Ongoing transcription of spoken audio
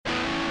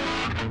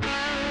Hello,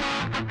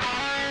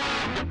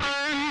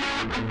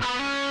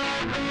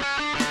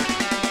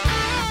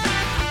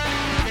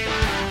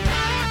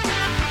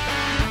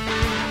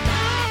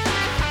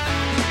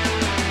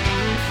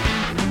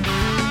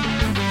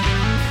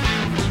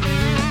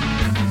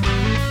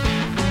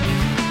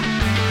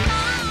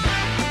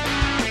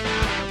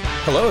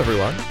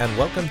 everyone, and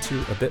welcome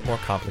to A Bit More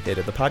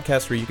Complicated, the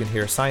podcast where you can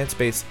hear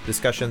science-based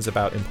discussions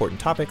about important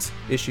topics,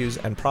 issues,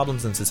 and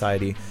problems in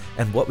society,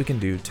 and what we can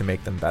do to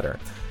make them better.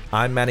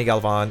 I'm Manny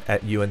Galvan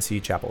at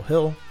UNC Chapel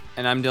Hill.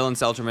 And I'm Dylan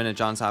Selterman at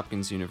Johns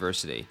Hopkins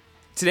University.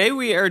 Today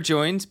we are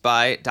joined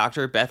by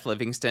Dr. Beth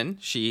Livingston.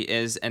 She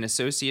is an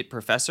associate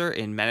professor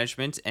in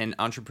management and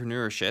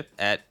entrepreneurship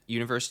at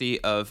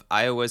University of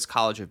Iowa's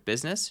College of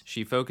Business.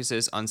 She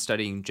focuses on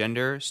studying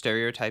gender,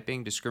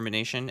 stereotyping,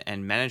 discrimination,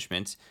 and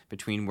management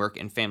between work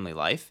and family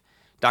life.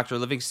 Dr.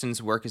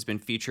 Livingston's work has been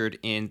featured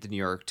in the New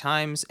York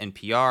Times,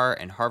 NPR,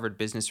 and Harvard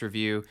Business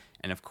Review,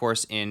 and of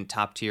course in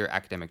top-tier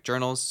academic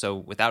journals. So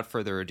without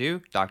further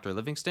ado, Dr.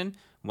 Livingston,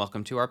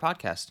 welcome to our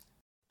podcast.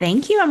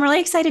 Thank you. I'm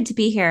really excited to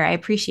be here. I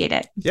appreciate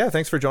it. Yeah,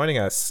 thanks for joining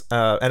us.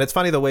 And it's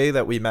funny, the way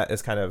that we met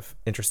is kind of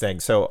interesting.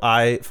 So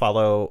I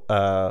follow,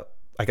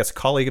 I guess, a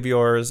colleague of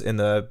yours in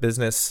the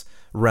business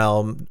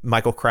realm,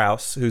 Michael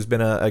Kraus, who's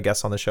been a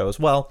guest on the show as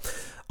well,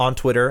 on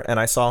Twitter. And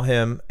I saw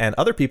him and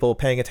other people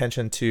paying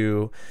attention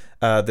to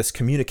this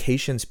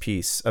communications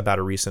piece about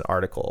a recent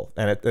article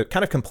and it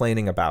kind of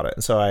complaining about it.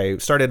 And so I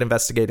started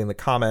investigating the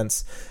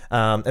comments.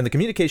 And the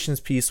communications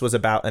piece was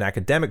about an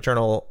academic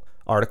journal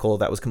article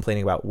that was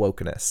complaining about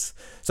wokeness.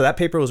 So that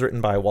paper was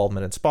written by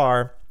Waldman and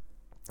Spar.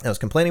 And it was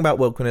complaining about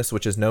wokeness,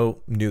 which is no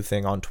new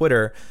thing on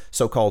Twitter.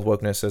 So-called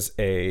wokeness is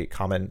a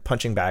common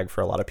punching bag for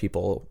a lot of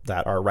people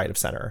that are right of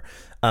center.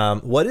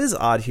 What is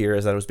odd here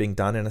is that it was being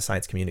done in a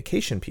science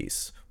communication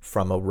piece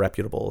from a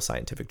reputable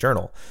scientific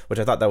journal, which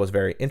I thought that was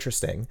very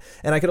interesting.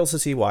 And I could also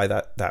see why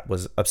that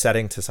was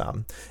upsetting to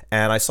some.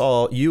 And I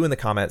saw you in the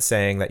comments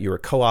saying that you were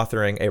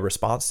co-authoring a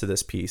response to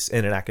this piece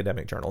in an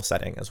academic journal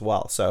setting as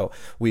well. So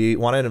we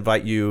wanted to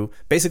invite you.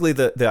 Basically,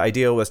 the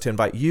idea was to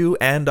invite you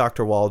and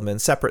Dr. Waldman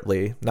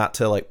separately, not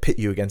to like pit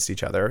you against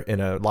each other in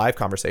a live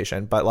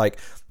conversation, but like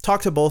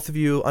talk to both of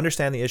you,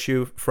 understand the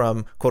issue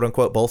from quote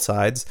unquote both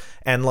sides,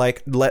 and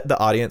like let the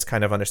audience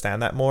kind of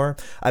understand that more.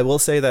 I will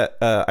say that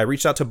I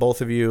reached out to both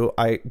of you.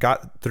 I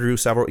got through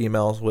several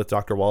emails with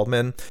Dr.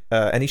 Waldman,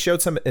 and he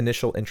showed some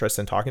initial interest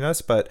in talking to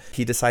us, but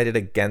he decided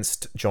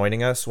against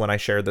joining us when I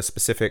shared the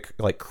specific,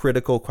 like,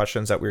 critical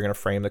questions that we were going to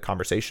frame the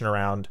conversation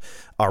around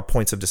our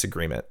points of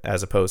disagreement,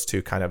 as opposed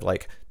to kind of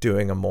like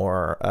doing a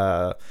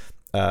more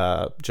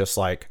just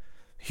like,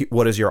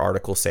 what does your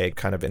article say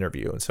kind of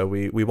interview. And so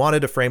we wanted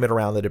to frame it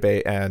around the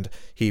debate, and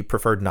he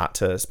preferred not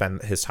to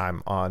spend his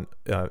time on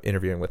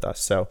interviewing with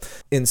us. So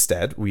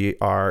instead, we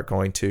are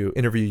going to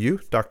interview you,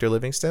 Dr.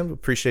 Livingston.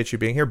 Appreciate you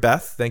being here.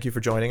 Beth, thank you for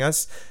joining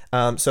us.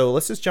 So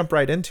let's just jump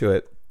right into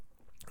it.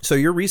 So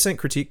your recent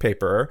critique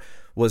paper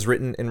was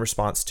written in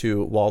response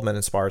to Waldman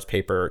and Spar's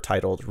paper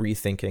titled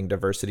 "Rethinking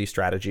Diversity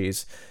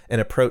Strategies: an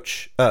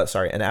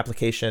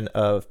application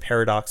of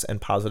paradox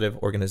and positive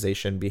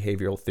organization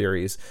behavioral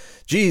theories."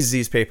 Geez,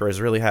 these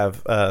papers really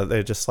have,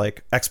 they're just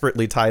like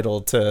expertly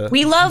titled to...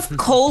 We love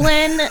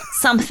colon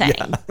something,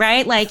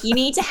 right? Like you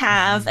need to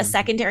have a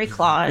secondary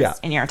clause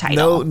in your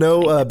title.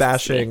 No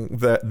bashing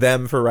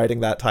them for writing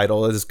that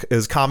title is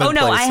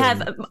commonplace. Oh no, I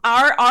have,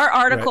 our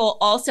article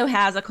also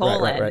has a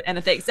colon and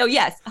a thing. So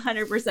yes,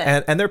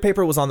 100%. And their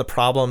paper was on the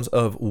problems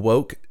of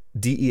woke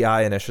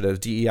DEI initiatives,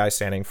 DEI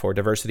standing for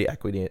diversity,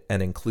 equity,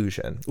 and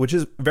inclusion, which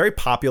is very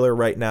popular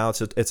right now.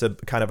 It's a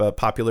kind of a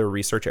popular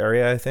research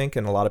area, I think,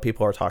 and a lot of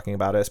people are talking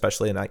about it,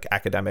 especially in like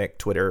academic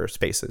Twitter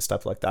spaces,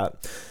 stuff like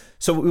that.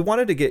 So we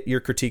wanted to get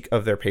your critique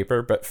of their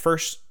paper, but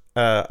first,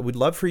 we'd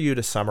love for you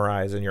to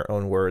summarize in your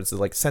own words the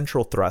like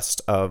central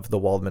thrust of the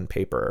Waldman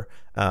paper,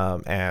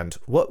 and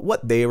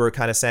what they were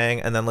kind of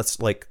saying, and then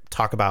let's like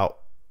talk about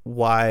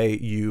why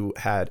you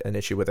had an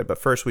issue with it. But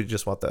first, we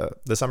just want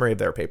the summary of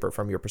their paper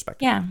from your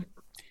perspective. Yeah.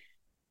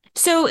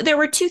 So there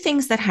were two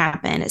things that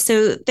happened.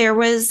 So there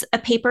was a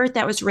paper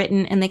that was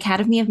written in the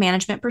Academy of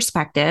Management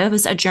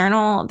Perspectives, a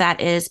journal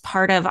that is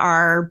part of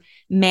our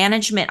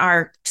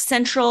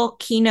central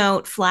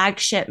keynote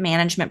flagship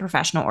management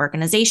professional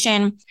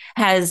organization,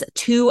 has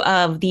two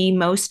of the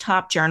most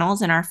top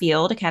journals in our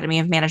field, Academy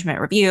of Management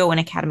Review and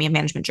Academy of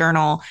Management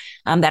Journal,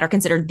 that are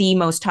considered the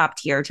most top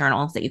tier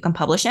journals that you can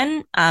publish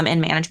in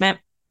management.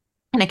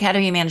 And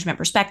Academy of Management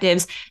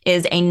Perspectives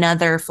is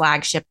another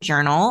flagship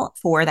journal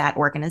for that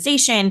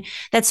organization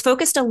that's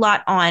focused a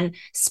lot on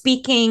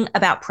speaking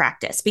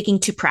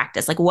to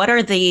practice. Like what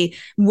are the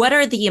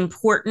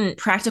important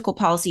practical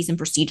policies and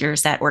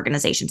procedures that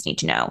organizations need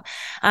to know?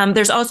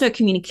 There's also a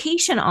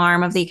communication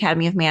arm of the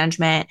Academy of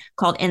Management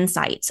called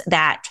Insights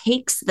that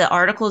takes the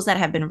articles that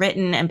have been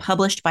written and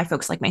published by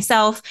folks like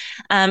myself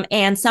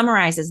and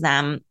summarizes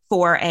them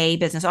for a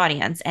business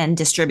audience and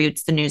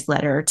distributes the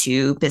newsletter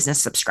to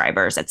business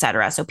subscribers, et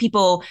cetera. So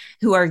people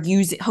who are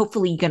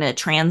hopefully going to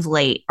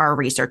translate our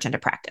research into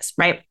practice,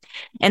 right?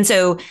 And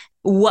so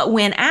what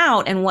went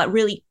out and what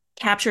really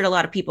captured a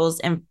lot of people's,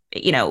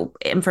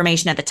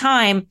 information at the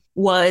time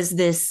was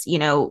this,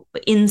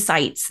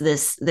 insights,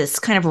 this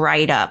kind of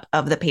write-up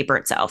of the paper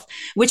itself,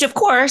 which of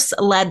course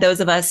led those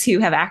of us who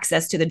have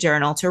access to the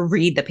journal to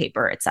read the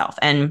paper itself.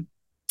 And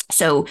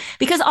so,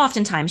 because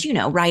oftentimes,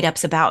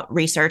 write-ups about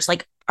research,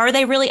 like, are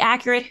they really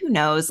accurate? Who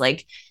knows?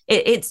 Like,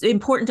 it's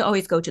important to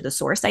always go to the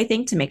source, I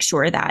think, to make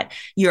sure that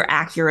you're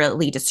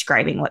accurately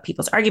describing what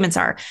people's arguments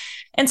are.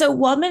 And so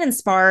Waldman and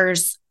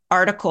Sparr's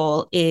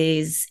article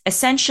is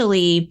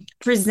essentially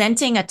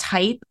presenting a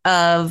type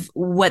of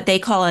what they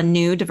call a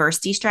new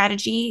diversity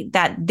strategy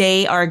that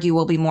they argue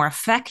will be more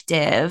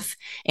effective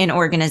in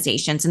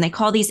organizations. And they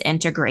call these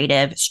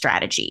integrative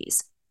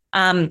strategies.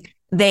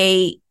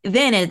 They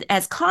then,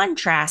 as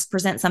contrast,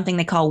 present something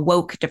they call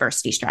woke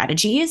diversity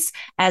strategies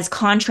as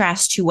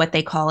contrast to what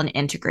they call an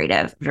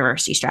integrative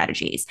diversity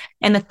strategies.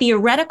 And the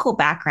theoretical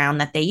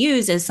background that they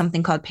use is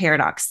something called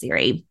paradox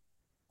theory.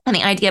 And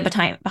the idea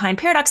behind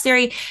paradox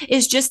theory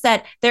is just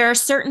that there are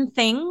certain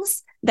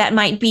things that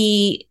might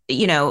be,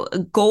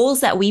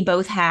 goals that we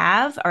both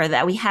have or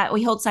that we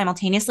hold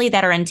simultaneously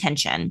that are in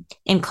tension,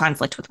 in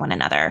conflict with one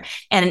another.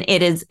 And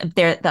it is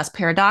thus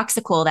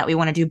paradoxical that we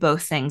want to do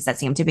both things that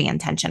seem to be in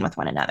tension with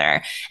one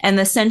another. And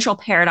the central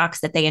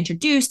paradox that they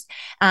introduced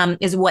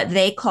is what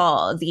they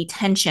call the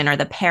tension or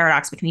the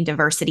paradox between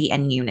diversity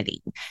and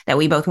unity, that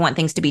we both want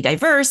things to be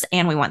diverse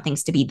and we want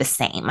things to be the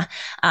same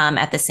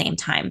at the same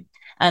time.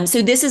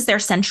 So this is their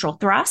central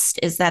thrust,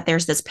 is that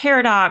there's this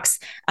paradox,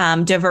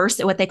 diverse,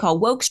 what they call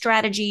woke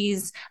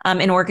strategies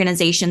in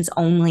organizations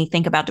only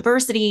think about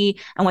diversity,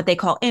 and what they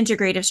call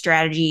integrative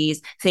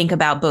strategies think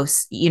about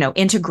both,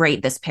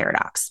 integrate this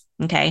paradox.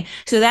 Okay,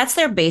 so that's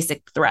their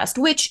basic thrust,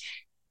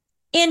 which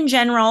in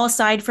general,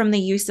 aside from the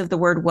use of the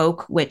word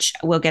woke, which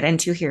we'll get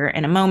into here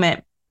in a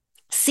moment,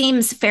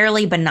 seems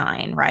fairly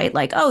benign, right?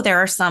 Like, oh, there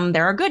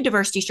are good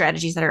diversity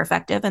strategies that are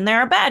effective and there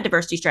are bad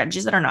diversity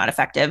strategies that are not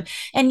effective.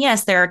 And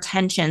yes, there are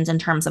tensions in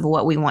terms of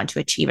what we want to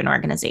achieve in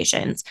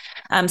organizations.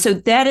 So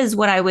that is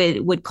what I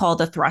would call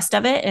the thrust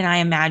of it. And I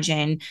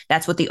imagine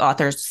that's what the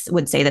authors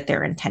would say that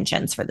their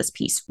intentions for this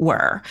piece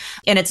were.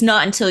 And it's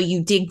not until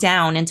you dig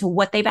down into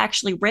what they've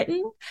actually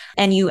written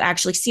and you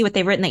actually see what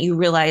they've written that you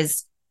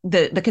realize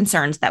the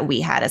concerns that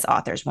we had as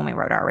authors when we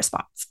wrote our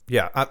response.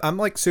 Yeah, I'm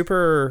like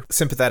super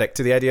sympathetic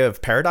to the idea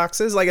of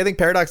paradoxes. Like, I think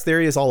paradox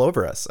theory is all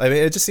over us. I mean,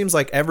 it just seems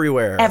like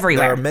everywhere.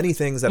 There are many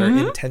things that are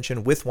in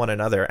tension with one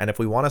another. And if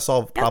we want to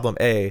solve problem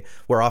A,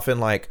 we're often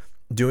like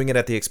doing it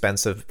at the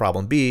expense of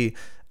problem B.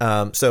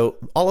 So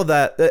all of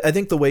that, I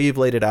think the way you've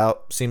laid it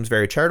out seems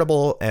very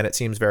charitable, and it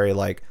seems very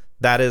like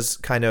that is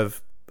kind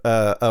of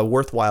a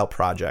worthwhile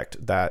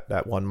project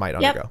that one might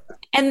undergo.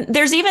 And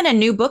there's even a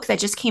new book that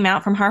just came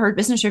out from Harvard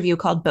Business Review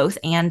called Both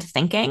and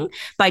Thinking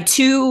by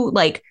two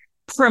like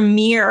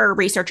premier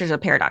researchers of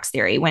paradox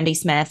theory, Wendy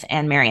Smith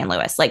and Marianne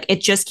Lewis. Like,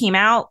 it just came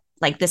out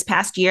like this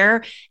past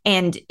year,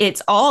 and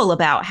it's all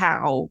about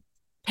how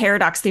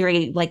paradox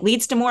theory like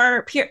leads to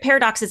more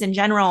paradoxes in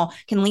general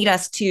can lead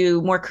us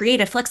to more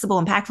creative,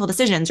 flexible, impactful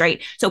decisions,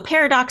 right? So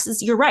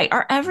paradoxes, you're right,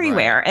 are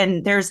everywhere. Right.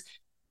 And there's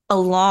a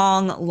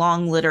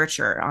long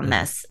literature on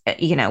this,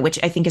 which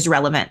I think is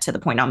relevant to the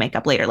point I'll make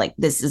up later. Like,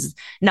 this is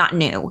not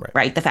new,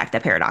 right? The fact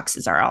that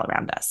paradoxes are all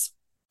around us.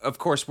 Of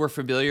course, we're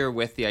familiar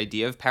with the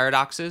idea of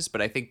paradoxes,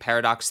 but I think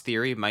paradox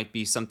theory might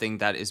be something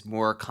that is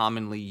more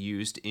commonly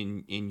used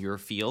in your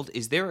field.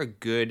 Is there a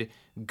good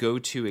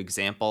go-to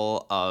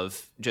example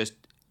of just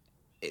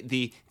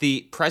the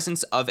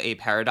presence of a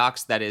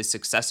paradox that is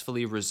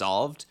successfully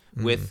resolved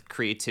with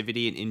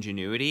creativity and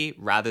ingenuity,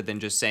 rather than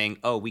just saying,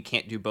 oh, we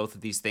can't do both of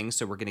these things,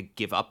 so we're going to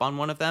give up on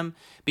one of them?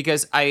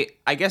 Because I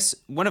guess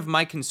one of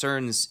my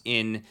concerns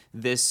in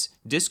this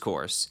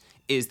discourse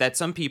is that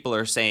some people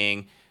are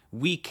saying,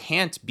 we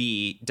can't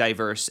be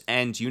diverse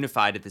and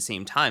unified at the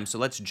same time, so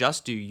let's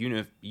just do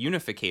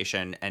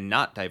unification and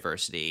not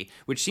diversity,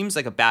 which seems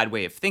like a bad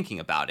way of thinking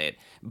about it.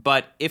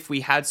 But if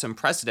we had some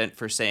precedent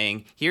for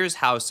saying, here's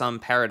how some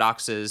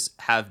paradoxes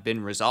have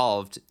been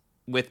resolved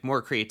with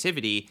more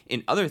creativity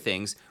in other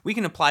things, we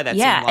can apply that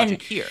same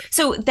logic here.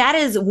 So that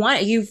is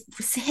one, you've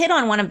hit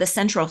on one of the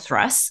central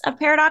thrusts of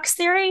paradox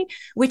theory,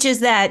 which is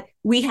that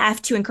we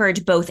have to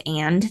encourage both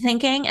and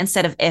thinking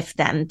instead of if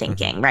then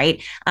thinking,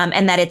 right?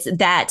 And that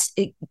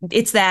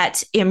it's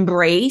that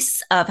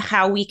embrace of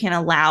how we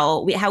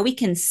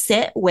can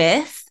sit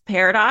with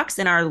paradox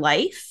in our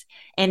life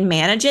and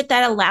manage it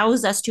that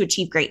allows us to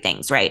achieve great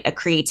things, right? A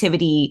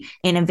creativity,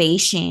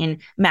 innovation,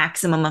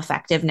 maximum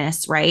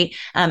effectiveness, right?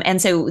 And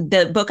so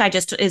the book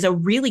is a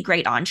really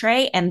great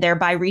entree, and they're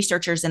by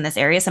researchers in this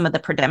area, some of the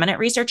predominant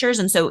researchers.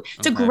 And so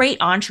it's a great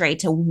entree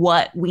to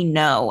what we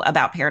know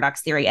about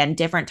paradox theory and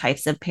different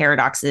types of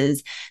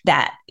paradoxes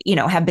that,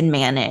 have been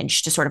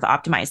managed to sort of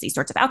optimize these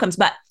sorts of outcomes.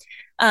 But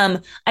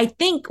I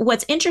think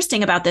what's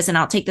interesting about this, and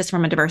I'll take this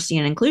from a diversity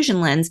and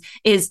inclusion lens,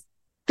 is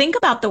think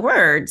about the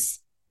words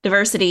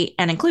diversity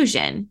and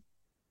inclusion.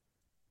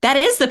 That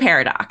is the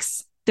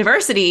paradox.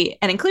 Diversity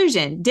and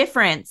inclusion,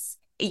 difference,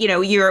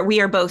 we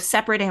are both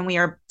separate and we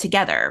are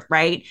together,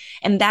 right?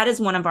 And that is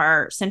one of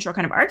our central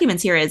kind of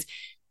arguments here is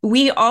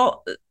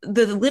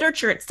the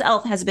literature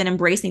itself has been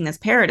embracing this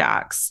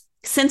paradox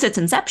since its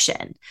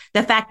inception.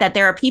 The fact that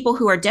there are people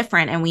who are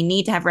different and we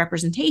need to have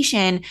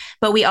representation,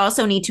 but we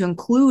also need to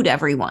include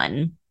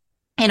everyone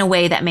in a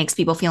way that makes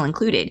people feel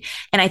included.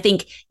 And I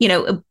think,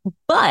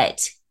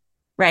 but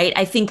right,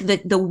 I think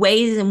that the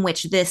ways in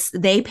which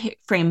they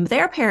frame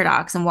their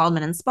paradox in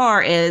Waldman and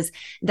Spar is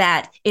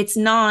that it's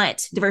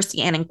not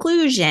diversity and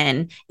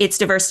inclusion, it's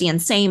diversity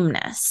and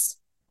sameness,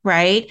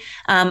 right?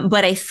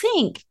 But I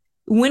think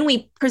when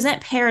we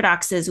present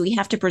paradoxes, we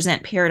have to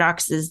present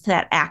paradoxes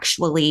that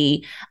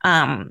actually,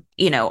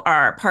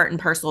 are part and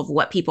parcel of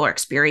what people are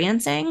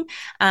experiencing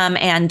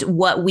and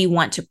what we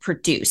want to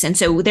produce. And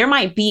so there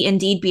might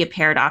indeed be a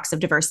paradox of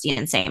diversity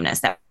and sameness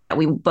that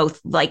we both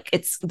like.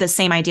 It's the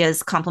same idea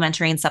as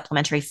complementary and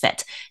supplementary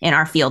fit in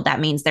our field. That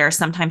means there are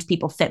sometimes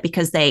people fit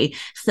because they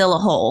fill a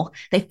hole,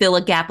 they fill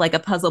a gap like a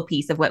puzzle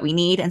piece of what we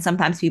need. And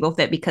sometimes people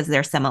fit because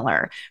they're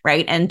similar,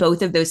 right? And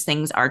both of those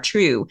things are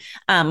true.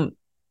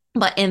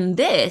 But in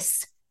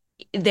this,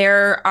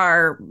 there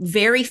are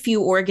very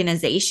few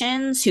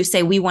organizations who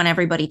say we want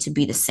everybody to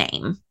be the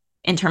same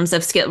in terms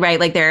of skill, right?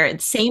 Like their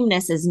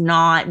sameness is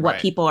not what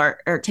people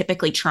are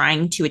typically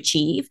trying to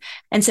achieve.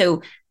 And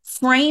so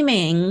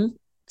framing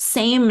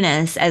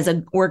sameness as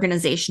an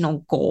organizational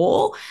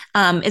goal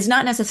is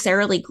not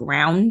necessarily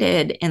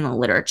grounded in the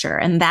literature.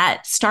 And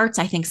that starts,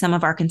 I think, some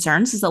of our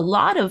concerns is a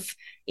lot of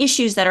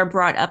issues that are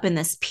brought up in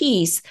this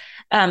piece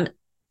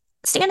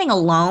standing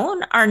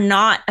alone are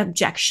not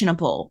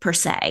objectionable per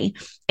se.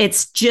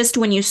 It's just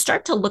when you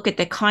start to look at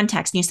the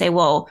context and you say,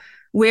 well,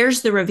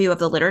 where's the review of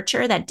the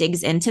literature that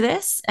digs into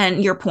this?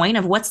 And your point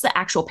of what's the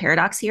actual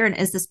paradox here? And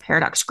is this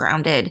paradox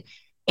grounded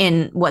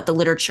in what the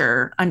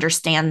literature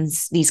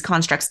understands these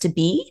constructs to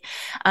be?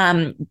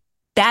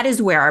 That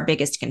is where our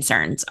biggest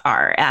concerns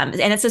are. And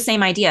it's the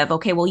same idea of,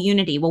 okay, well,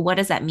 unity, well, what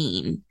does that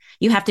mean?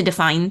 You have to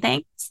define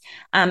things.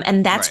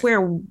 And that's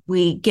where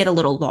we get a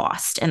little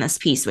lost in this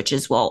piece, which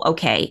is, well,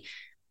 okay,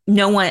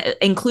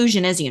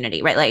 inclusion is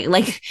unity, right?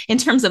 Like in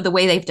terms of the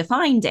way they've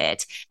defined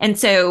it. And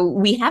so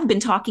we have been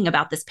talking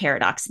about this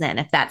paradox then,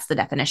 if that's the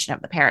definition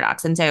of the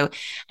paradox. And so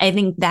I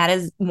think that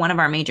is one of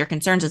our major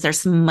concerns is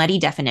there's some muddy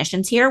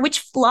definitions here, which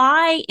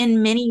fly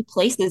in many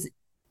places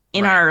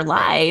in our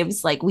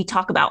lives. Like we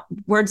talk about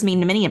words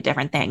mean many of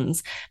different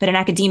things, but in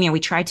academia, we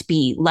try to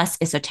be less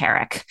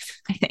esoteric,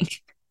 I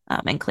think,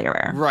 and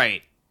clearer.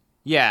 Right.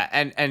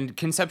 Yeah. And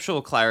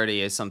conceptual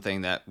clarity is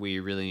something that we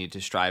really need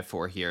to strive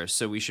for here.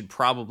 So we should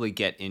probably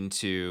get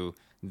into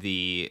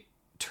the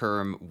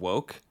term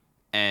woke,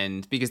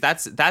 and because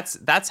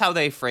that's how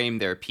they frame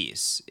their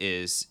piece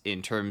is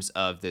in terms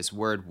of this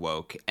word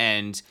woke.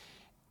 And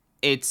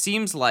it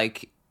seems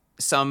like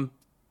some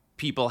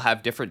people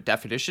have different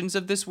definitions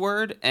of this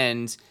word,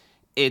 and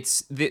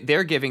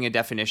they're giving a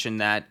definition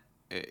that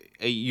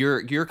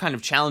you're kind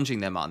of challenging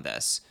them on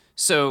this.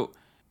 So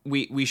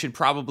we should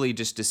probably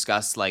just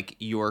discuss like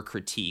your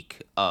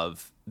critique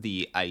of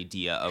the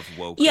idea of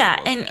woke. Yeah,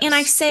 and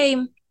I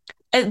say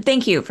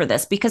thank you for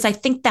this, because I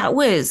think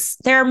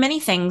there are many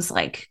things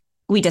like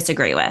we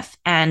disagree with,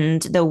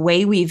 and the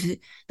way we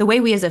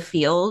as a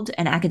field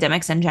and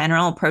academics in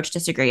general approach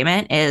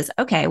disagreement is,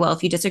 okay, well,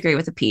 if you disagree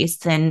with a piece,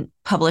 then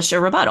publish a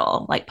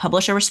rebuttal, like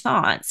publish a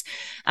response.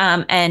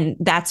 And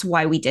that's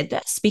why we did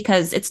this,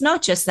 because it's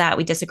not just that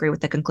we disagree with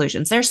the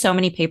conclusions. There's so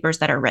many papers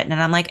that are written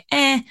and I'm like,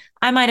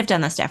 I might have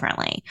done this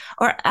differently,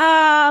 or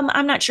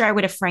I'm not sure I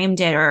would have framed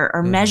it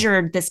or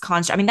measured this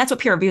construct. I mean, that's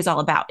what peer review is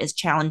all about, is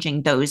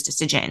challenging those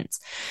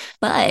decisions.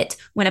 But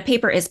when a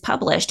paper is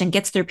published and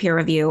gets through peer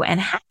review and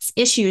has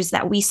issues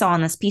that we saw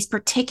in this piece,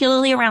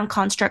 particularly around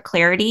construct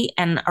clarity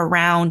and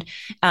around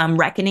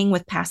reckoning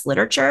with past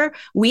literature,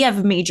 we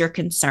have major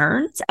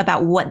concerns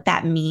about what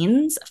that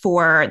means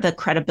for the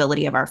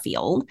credibility of our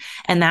field.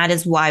 And that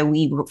is why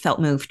we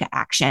felt moved to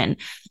action.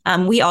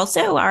 We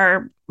also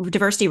are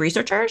diversity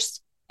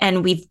researchers,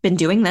 and we've been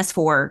doing this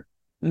for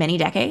many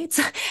decades.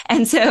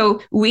 And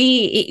so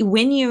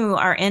when you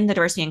are in the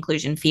diversity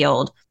inclusion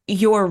field,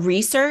 your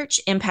research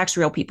impacts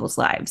real people's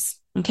lives.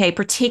 Okay,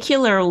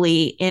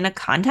 particularly in a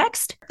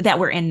context that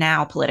we're in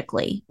now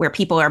politically, where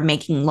people are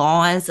making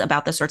laws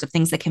about the sorts of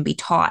things that can be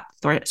taught,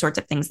 the sorts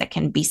of things that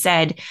can be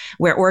said,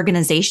 where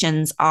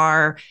organizations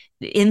are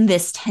in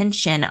this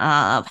tension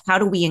of how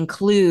do we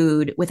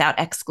include without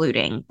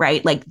excluding,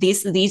 right? Like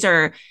these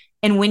are,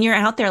 and when you're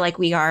out there, like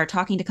we are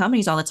talking to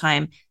companies all the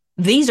time,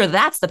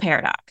 that's the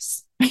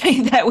paradox.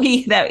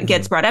 That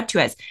gets brought up to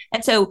us.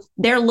 And so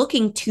they're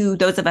looking to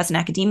those of us in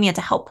academia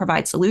to help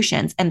provide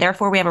solutions. And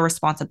therefore we have a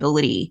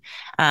responsibility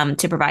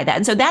to provide that.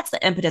 And so that's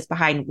the impetus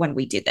behind when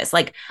we do this.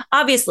 Like,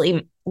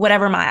 obviously,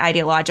 whatever my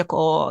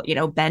ideological,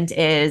 bent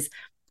is,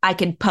 I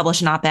could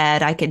publish an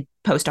op-ed, I could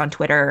post on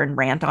Twitter and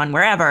rant on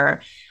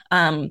wherever.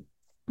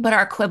 But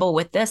our quibble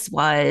with this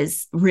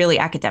was really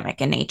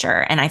academic in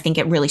nature. And I think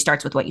it really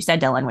starts with what you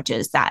said, Dylan, which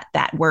is that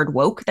word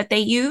woke that they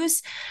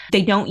use.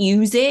 They don't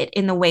use it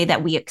in the way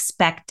that we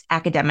expect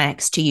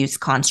academics to use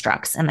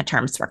constructs and the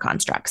terms for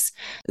constructs.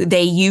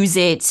 They use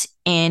it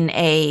in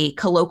a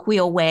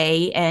colloquial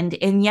way and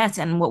in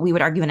what we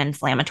would argue an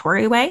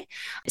inflammatory way.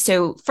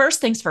 So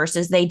first things first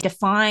is they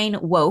define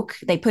woke,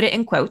 they put it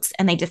in quotes,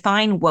 and they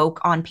define woke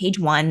on page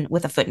 1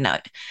 with a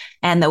footnote.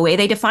 And the way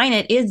they define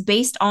it is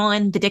based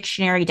on the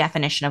dictionary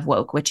definition of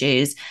woke, which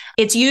is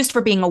it's used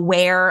for being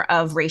aware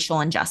of racial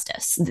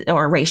injustice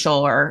or racial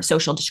or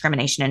social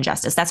discrimination and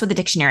injustice. That's what the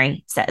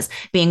dictionary says.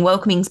 Being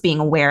woke means being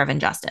aware of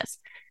injustice.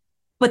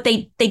 But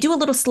they do a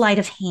little sleight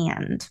of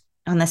hand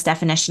on this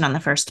definition on the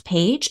first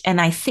page.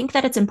 And I think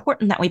that it's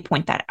important that we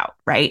point that out,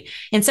 right?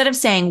 Instead of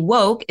saying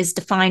woke is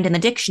defined in the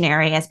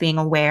dictionary as being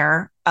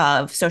aware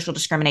of social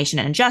discrimination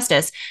and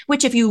injustice,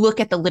 which if you look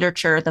at the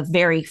literature, the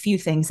very few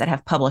things that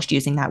have published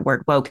using that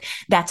word woke,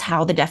 that's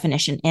how the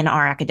definition in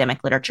our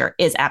academic literature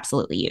is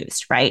absolutely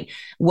used, right?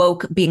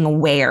 Woke being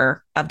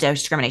aware of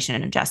discrimination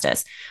and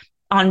injustice.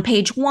 On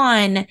page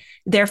 1,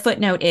 their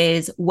footnote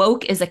is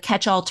woke is a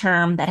catch-all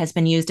term that has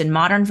been used in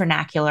modern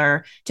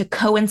vernacular to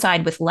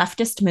coincide with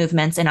leftist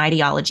movements and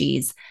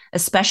ideologies,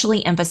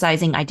 especially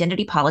emphasizing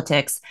identity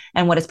politics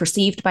and what is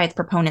perceived by its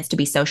proponents to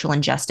be social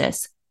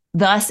injustice.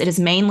 Thus, it is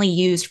mainly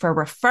used for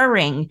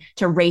referring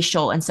to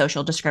racial and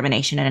social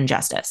discrimination and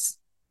injustice.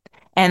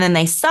 And then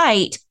they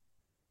cite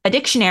a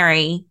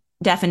dictionary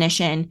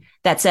definition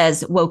that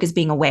says woke is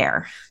being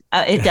aware.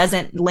 It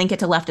doesn't link it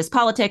to leftist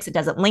politics. It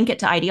doesn't link it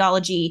to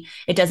ideology.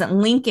 It doesn't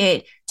link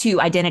it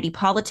to identity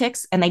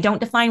politics. And they don't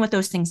define what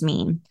those things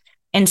mean.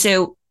 And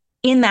so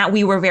in that,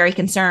 we were very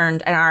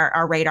concerned and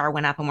our radar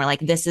went up and we're like,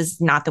 this is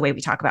not the way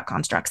we talk about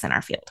constructs in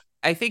our field.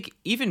 I think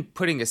even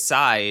putting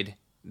aside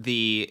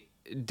the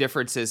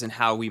differences in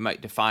how we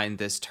might define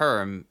this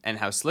term and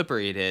how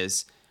slippery it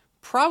is,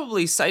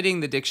 probably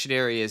citing the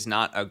dictionary is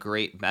not a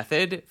great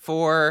method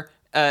for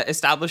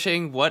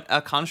establishing what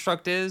a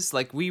construct is.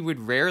 Like, we would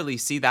rarely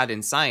see that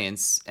in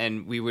science,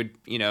 and we would,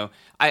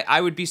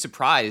 I would be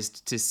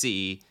surprised to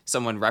see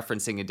someone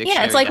referencing a dictionary.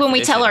 Yeah, it's like definition. when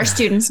we tell our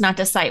students not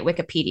to cite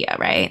Wikipedia,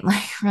 right?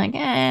 Like, we're like,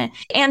 eh.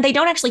 And they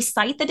don't actually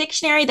cite the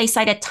dictionary. They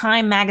cite a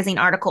Time magazine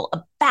article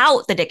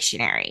about the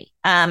dictionary.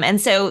 And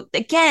so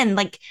again,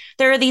 like,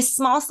 there are these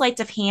small sleights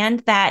of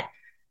hand that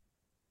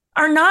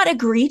are not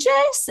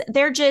egregious.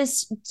 They're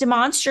just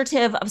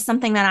demonstrative of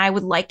something that I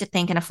would like to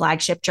think in a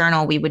flagship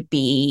journal we would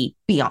be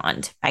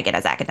beyond, I get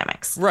as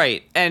academics.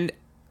 Right. And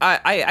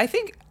I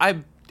think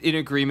I'm in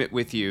agreement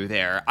with you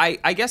there.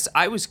 I guess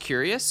I was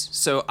curious.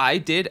 So I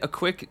did a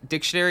quick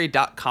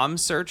dictionary.com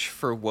search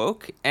for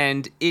woke,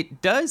 and it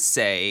does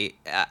say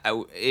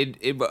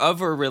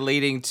of or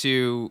relating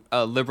to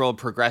liberal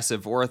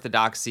progressive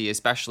orthodoxy,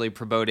 especially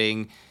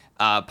promoting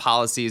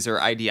policies or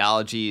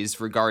ideologies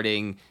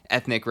regarding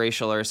ethnic,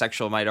 racial, or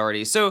sexual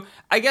minorities. So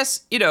I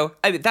guess,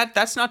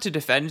 that's not to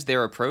defend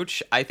their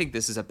approach. I think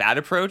this is a bad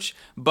approach,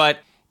 but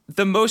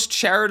the most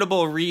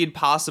charitable read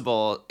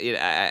possible,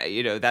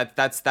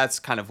 that's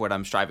kind of what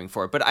I'm striving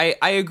for. But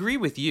I agree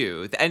with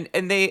you.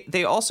 And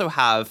they also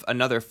have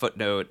another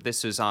footnote.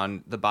 This was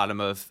on the bottom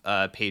of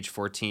page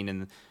 14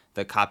 in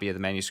the copy of the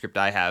manuscript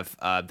I have.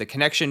 The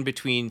connection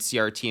between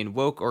CRT and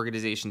woke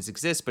organizations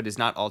exists, but is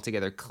not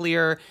altogether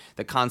clear.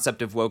 The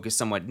concept of woke is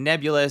somewhat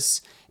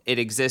nebulous. It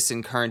exists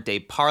in current day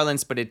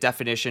parlance, but its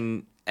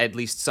definition at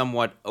least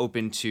somewhat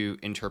open to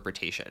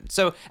interpretation.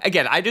 So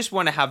again, I just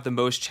want to have the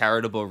most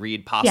charitable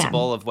read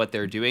possible of what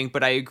they're doing,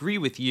 but I agree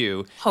with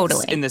you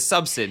totally in the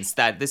substance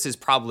that this is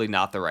probably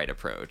not the right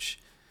approach.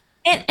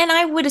 And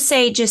I would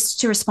say, just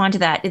to respond to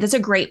that, it is a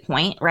great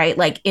point, right?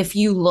 Like, if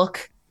you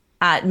look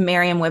at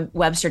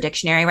Merriam-Webster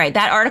dictionary, right?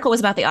 That article was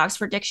about the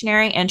Oxford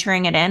dictionary,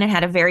 entering it in. It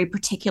had a very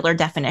particular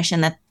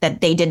definition that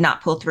they did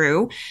not pull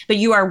through. But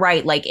you are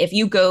right. Like, if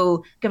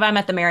I'm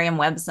at the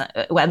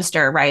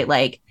Merriam-Webster, right?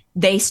 Like,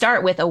 they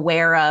start with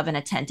aware of and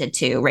attended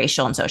to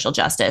racial and social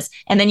justice.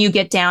 And then you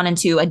get down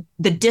into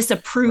the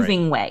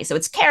disapproving way. So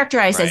it's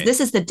characterized as this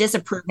is the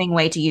disapproving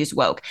way to use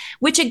woke,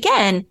 which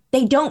again,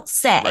 they don't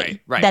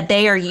say that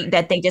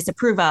they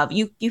disapprove of.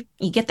 You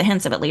get the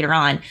hints of it later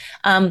on.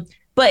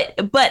 But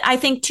I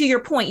think, to your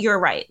point, you're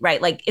right?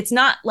 Like, it's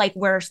not like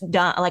we're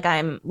done. Like,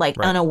 I'm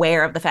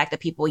unaware of the fact that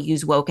people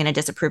use woke in a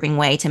disapproving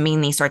way to mean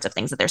these sorts of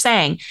things that they're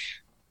saying.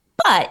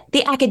 But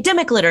the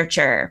academic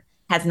literature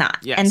has not.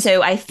 Yes. And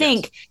so I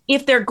think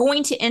if they're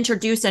going to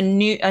introduce a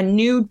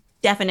new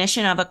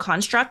definition of a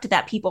construct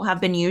that people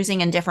have been using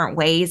in different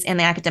ways in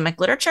the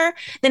academic literature,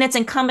 then it's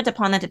incumbent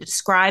upon them to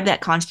describe that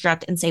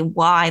construct and say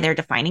why they're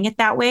defining it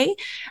that way.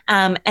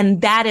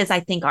 And that is, I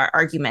think, our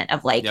argument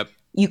of like,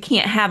 you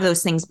can't have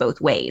those things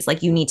both ways.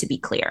 Like, you need to be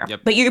clear.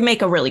 But you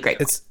make a really great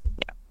point.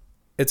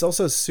 It's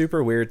also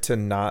super weird to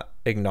not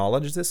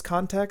acknowledge this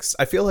context.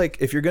 I feel like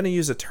if you're going to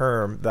use a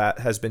term that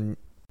has been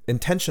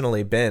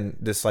intentionally been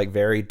this like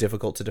very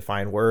difficult to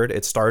define word,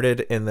 it started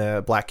in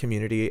the Black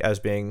community as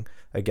being,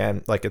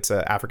 again, like, it's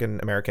a African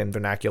American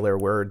vernacular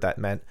word that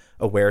meant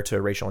aware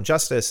to racial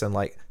injustice and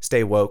like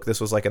stay woke. This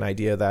was like an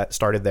idea that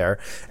started there,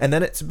 and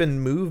then it's been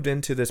moved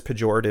into this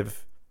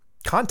pejorative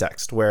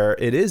context where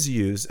it is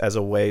used as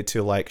a way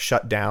to like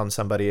shut down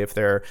somebody if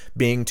they're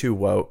being too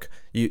woke.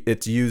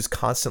 It's used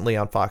constantly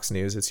on Fox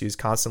News. It's used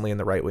constantly in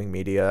the right-wing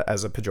media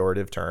as a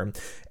pejorative term.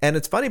 And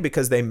it's funny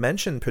because they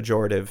mention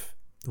pejorative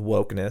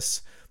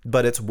wokeness,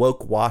 but it's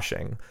woke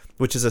washing,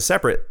 which is a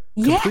separate,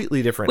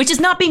 completely different, which is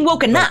not being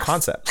woke enough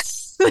concept.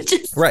 Which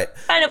is right.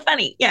 kind of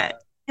funny. Yeah.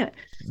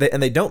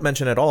 They don't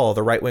mention at all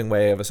the right-wing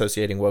way of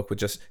associating woke with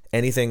just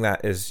anything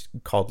that is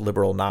called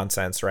liberal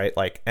nonsense, right?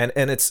 Like, and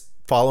it's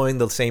following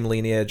the same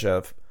lineage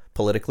of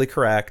politically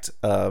correct,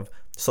 of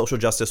social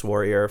justice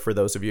warrior, for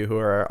those of you who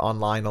are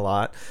online a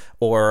lot,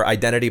 or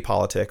identity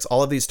politics.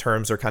 All of these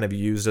terms are kind of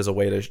used as a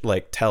way to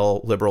like tell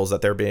liberals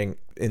that they're being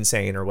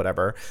insane or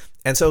whatever.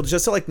 And so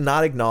just to like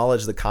not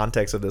acknowledge the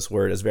context of this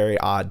word is very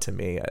odd to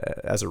me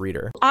as a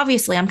reader.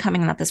 Obviously, I'm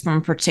coming at this from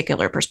a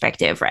particular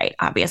perspective, right?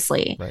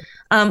 Obviously.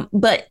 Right.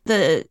 But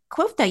the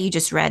quote that you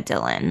just read,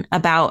 Dylan,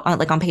 about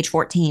like on page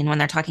 14, when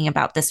they're talking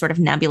about this sort of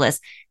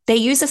nebulous, they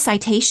use a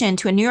citation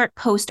to a New York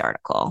Post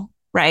article,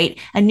 right?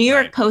 A New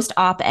York Post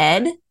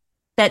op-ed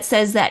that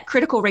says that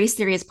critical race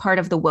theory is part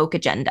of the woke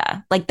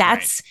agenda. Like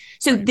that's,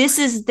 so this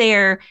is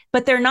their,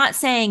 but they're not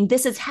saying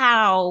this is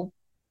how,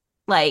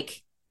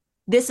 like,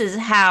 this is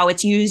how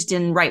it's used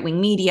in right-wing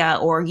media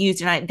or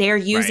used in, they're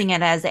using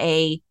it as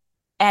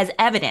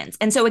evidence.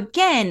 And so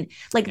again,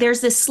 like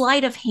there's this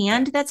sleight of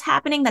hand that's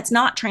happening that's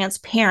not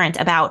transparent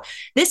about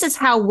this is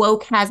how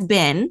woke has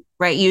been,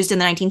 right, used in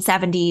the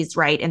 1970s,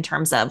 right, in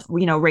terms of,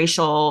 you know,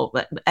 racial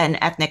and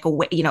ethnic,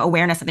 you know,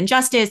 awareness of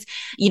injustice,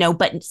 you know,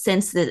 but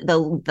since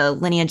the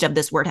lineage of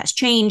this word has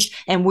changed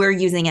and we're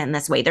using it in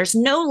this way, there's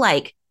no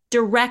like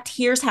direct,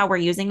 here's how we're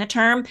using the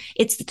term.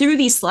 It's through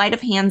these sleight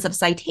of hands of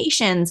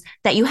citations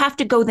that you have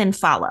to go then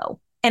follow.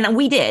 And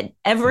we did.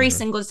 Every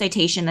single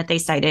citation that they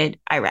cited,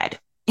 I read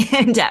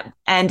in depth.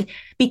 And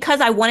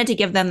because I wanted to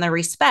give them the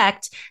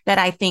respect that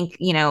I think,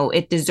 you know,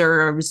 it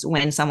deserves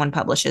when someone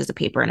publishes a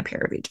paper in a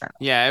peer-reviewed journal.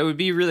 Yeah, it would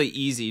be really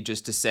easy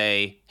just to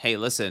say, hey,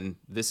 listen,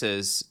 this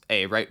is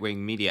a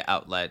right-wing media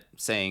outlet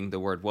saying the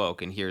word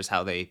woke, and here's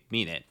how they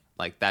mean it.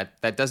 Like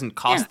that doesn't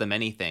cost them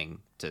anything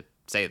to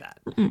say that.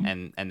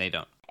 And they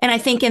don't. And I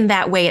think in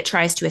that way, it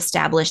tries to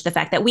establish the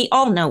fact that we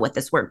all know what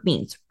this word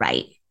means,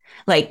 right?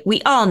 Like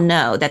we all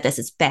know that this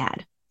is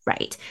bad,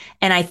 right?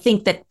 And I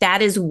think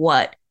that is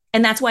what,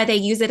 and that's why they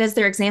use it as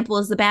their example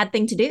as the bad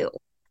thing to do.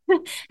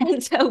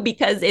 And so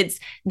because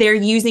they're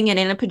using it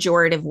in a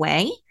pejorative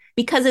way,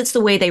 because it's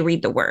the way they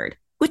read the word,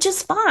 which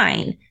is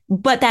fine.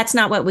 But that's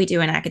not what we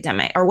do in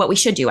academic, or what we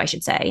should do, I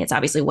should say. It's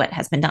obviously what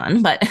has been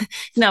done, but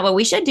it's not what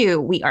we should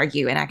do. We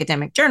argue in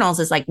academic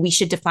journals is like we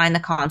should define the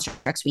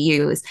constructs we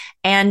use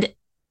and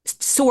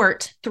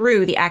sort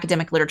through the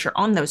academic literature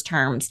on those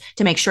terms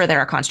to make sure that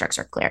our constructs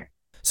are clear.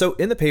 So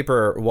in the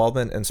paper,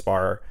 Waldman and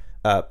Spar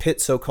pit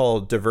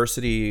so-called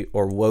diversity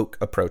or woke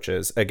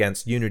approaches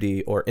against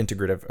unity or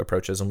integrative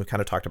approaches. And we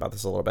kind of talked about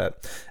this a little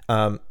bit.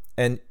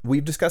 And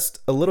we've discussed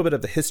a little bit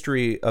of the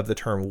history of the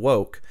term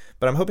woke,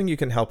 but I'm hoping you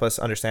can help us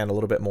understand a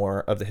little bit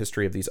more of the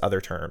history of these other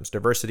terms,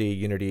 diversity,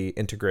 unity,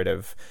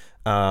 integrative.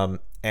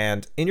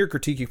 And in your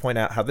critique, you point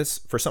out how this,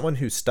 for someone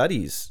who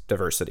studies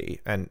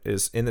diversity and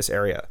is in this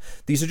area,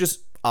 these are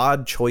just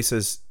odd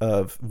choices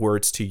of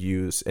words to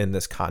use in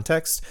this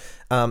context.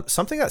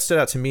 Something that stood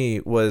out to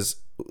me was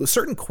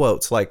certain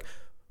quotes like,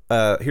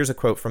 here's a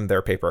quote from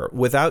their paper: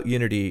 "Without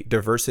unity,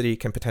 diversity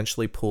can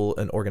potentially pull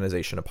an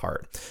organization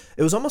apart."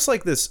 It was almost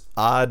like this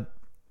odd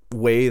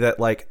way that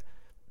like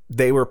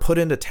they were put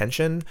into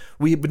tension.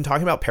 We've been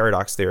talking about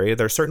paradox theory.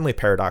 There's certainly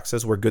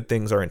paradoxes where good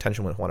things are in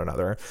tension with one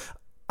another.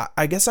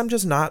 I guess I'm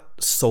just not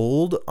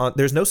sold on,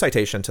 there's no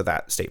citation to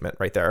that statement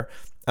right there.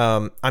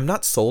 I'm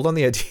not sold on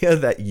the idea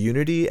that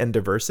unity and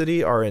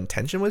diversity are in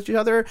tension with each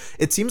other.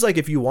 It seems like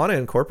if you want to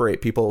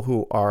incorporate people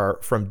who are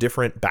from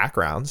different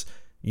backgrounds,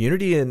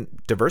 unity and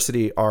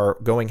diversity are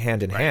going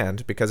hand in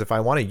hand, because if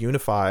I want to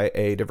unify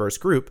a diverse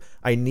group,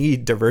 I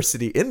need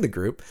diversity in the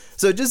group.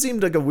 So it just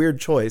seemed like a weird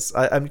choice.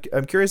 I'm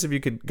curious if you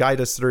could guide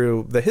us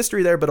through the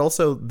history there, but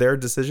also their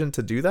decision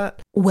to do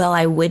that. Well,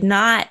 I would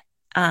not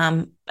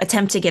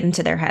attempt to get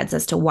into their heads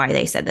as to why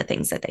they said the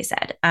things that they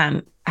said.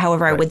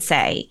 However, I would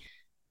say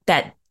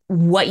that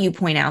what you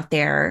point out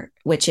there,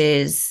 which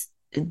is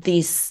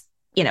these,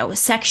 you know,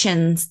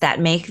 sections that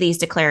make these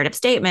declarative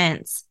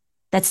statements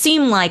that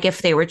seem like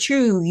if they were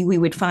true, we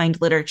would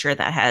find literature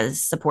that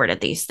has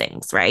supported these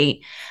things, right?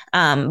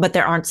 But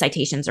there aren't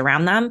citations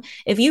around them.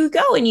 If you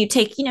go and you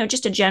take, you know,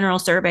 just a general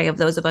survey of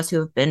those of us who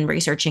have been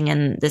researching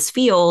in this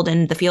field,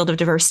 and the field of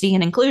diversity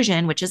and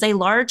inclusion, which is a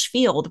large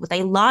field with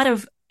a lot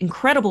of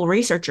incredible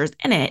researchers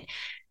in it,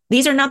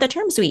 these are not the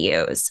terms we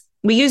use.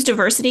 We use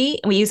diversity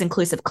and we use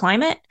inclusive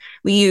climate.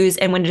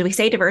 And when we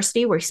say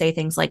diversity, we say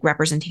things like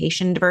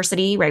representation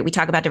diversity, right? We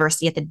talk about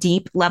diversity at the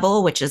deep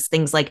level, which is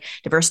things like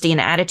diversity in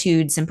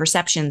attitudes and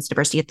perceptions,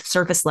 diversity at the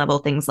surface level,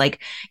 things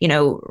like, you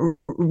know,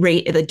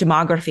 the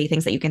demography,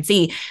 things that you can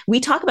see. We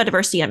talk about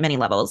diversity at many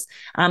levels.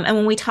 And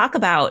when we talk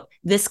about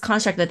this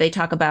construct that they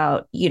talk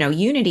about, you know,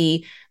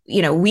 unity,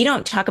 you know, we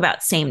don't talk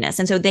about sameness.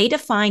 And so they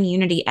define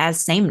unity as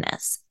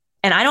sameness.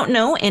 And I don't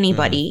know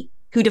anybody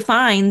who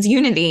defines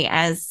unity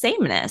as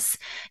sameness,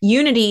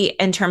 unity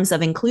in terms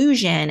of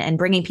inclusion and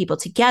bringing people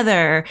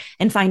together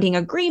and finding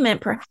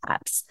agreement,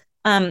 perhaps.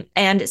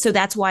 And so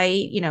that's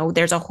why,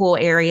 there's a whole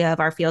area of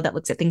our field that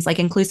looks at things like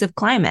inclusive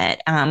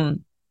climate,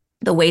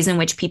 the ways in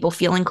which people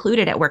feel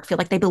included at work, feel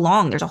like they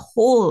belong. There's a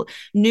whole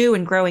new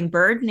and growing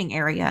burgeoning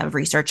area of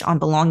research on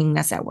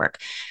belongingness at work.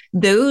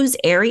 Those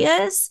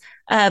areas,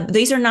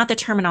 these are not the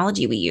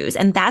terminology we use.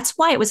 And that's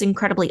why it was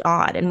incredibly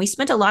odd. And we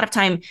spent a lot of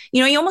time,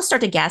 you almost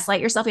start to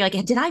gaslight yourself. You're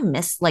like, did I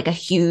miss like a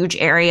huge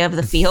area of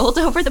the field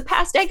over the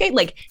past decade?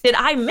 Like, did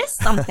I miss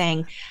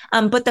something?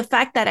 But the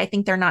fact that I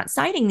think they're not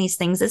citing these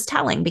things is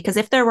telling, because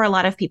if there were a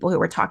lot of people who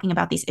were talking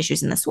about these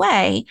issues in this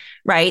way,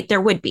 right,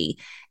 there would be.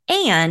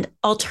 And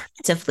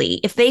alternatively,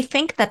 if they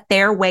think that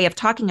their way of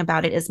talking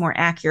about it is more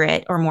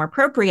accurate or more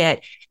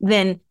appropriate,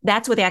 then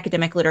that's what the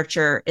academic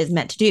literature is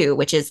meant to do,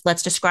 which is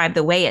let's describe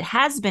the way it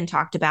has been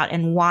talked about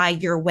and why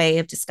your way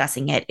of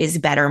discussing it is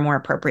better, more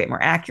appropriate,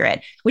 more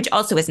accurate, which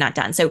also is not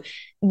done. So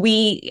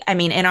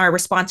in our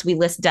response, we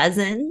list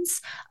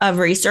dozens of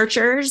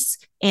researchers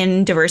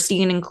in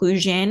diversity and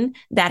inclusion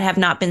that have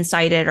not been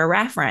cited or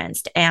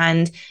referenced.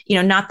 And,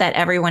 not that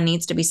everyone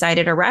needs to be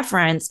cited or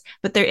referenced,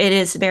 but it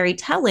is very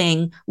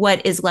telling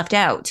what is left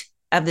out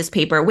of this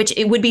paper, which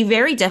it would be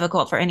very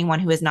difficult for anyone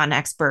who is not an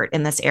expert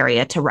in this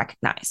area to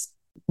recognize.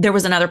 There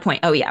was another point.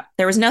 Oh, yeah.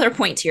 There was another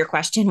point to your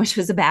question, which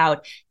was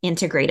about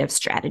integrative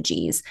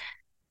strategies.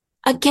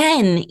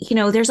 Again,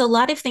 there's a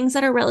lot of things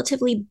that are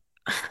relatively,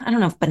 I don't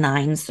know if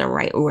benign is the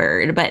right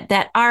word, but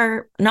that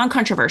are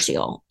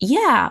non-controversial.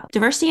 Yeah,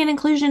 diversity and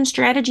inclusion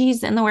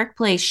strategies in the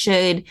workplace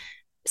should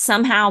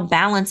somehow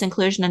balance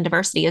inclusion and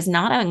diversity is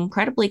not an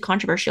incredibly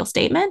controversial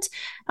statement.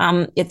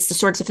 It's the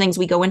sorts of things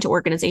we go into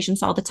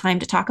organizations all the time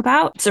to talk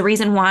about. It's the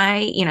reason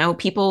why,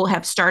 people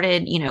have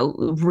started,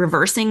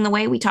 reversing the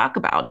way we talk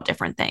about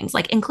different things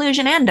like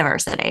inclusion and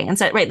diversity. And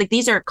so, right, like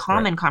these are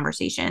common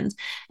conversations.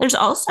 There's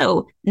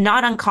also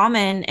not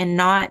uncommon and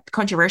not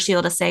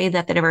controversial to say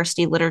that the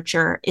diversity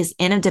literature is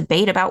in a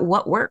debate about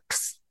what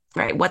works,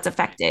 right? What's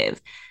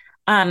effective.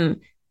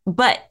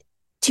 But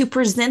to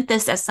present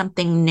this as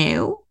something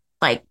new,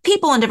 like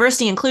people in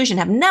diversity and inclusion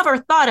have never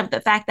thought of the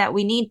fact that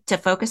we need to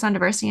focus on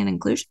diversity and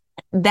inclusion.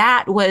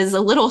 That was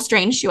a little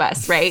strange to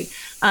us, right?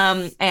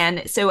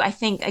 And so I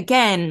think,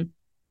 again,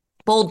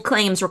 bold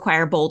claims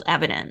require bold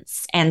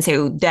evidence. And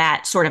so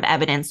that sort of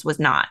evidence was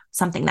not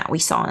something that we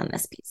saw in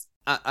this piece.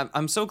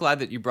 I'm so glad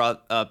that you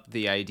brought up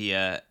the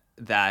idea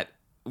that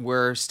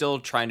we're still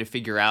trying to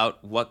figure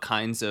out what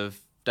kinds of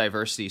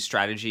diversity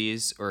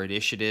strategies or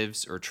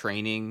initiatives or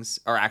trainings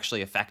are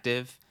actually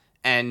effective.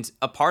 And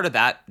a part of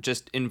that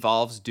just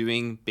involves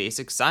doing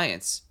basic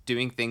science,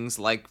 doing things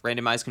like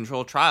randomized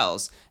controlled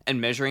trials and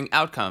measuring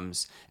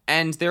outcomes.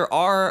 And there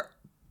are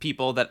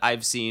people that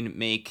I've seen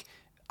make,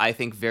 I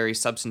think, very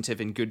substantive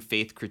and good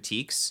faith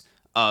critiques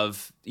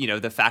of,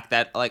 the fact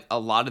that like a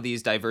lot of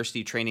these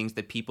diversity trainings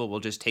that people will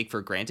just take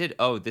for granted,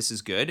 oh, this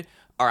is good,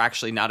 are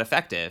actually not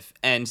effective.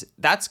 And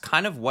that's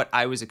kind of what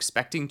I was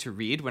expecting to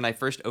read when I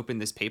first opened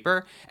this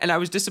paper. And I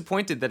was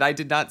disappointed that I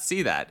did not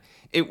see that.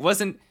 It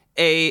wasn't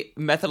a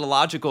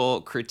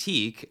methodological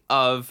critique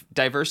of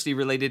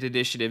diversity-related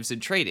initiatives and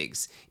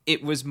trainings.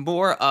 It was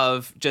more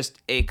of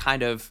just a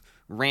kind of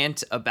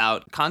rant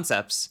about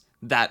concepts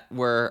that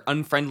were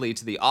unfriendly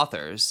to the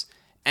authors.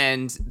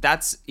 And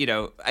that's,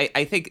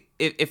 I think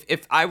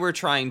if I were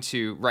trying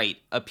to write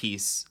a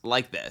piece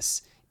like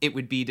this, it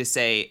would be to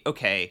say,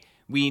 okay,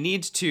 we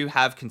need to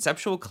have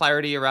conceptual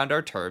clarity around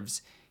our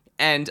terms.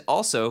 And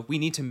also, we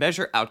need to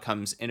measure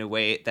outcomes in a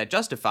way that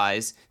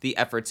justifies the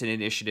efforts and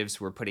initiatives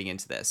we're putting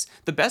into this.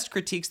 The best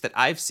critiques that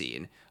I've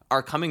seen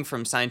are coming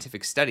from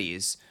scientific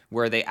studies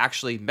where they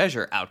actually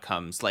measure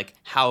outcomes, like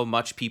how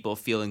much people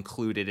feel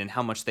included and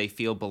how much they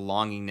feel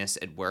belongingness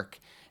at work.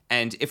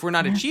 And if we're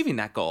not achieving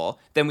that goal,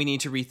 then we need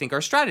to rethink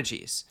our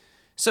strategies.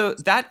 So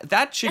that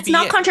should it's be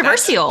not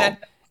controversial.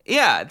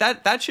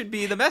 That should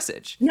be the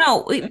message.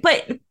 No,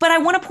 but I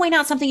want to point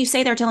out something you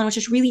say there, Dylan, which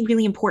is really,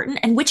 really important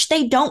and which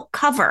they don't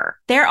cover.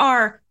 There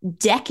are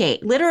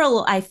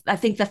I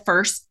think the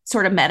first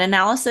sort of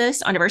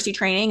meta-analysis on diversity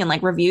training and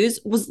like reviews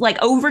was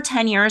like over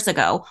 10 years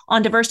ago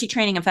on diversity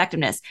training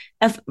effectiveness.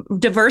 Of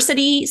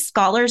diversity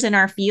scholars in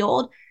our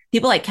field,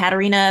 people like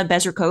Katerina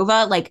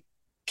Bezrukova, like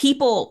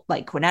people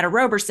like Quinetta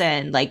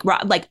Roberson, like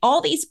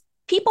all these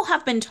people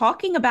have been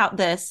talking about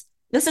this.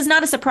 This is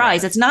not a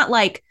surprise. Right. It's not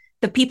like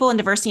the people in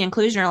diversity and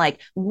inclusion are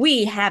like,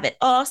 we have it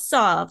all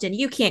solved and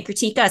you can't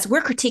critique us.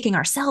 We're critiquing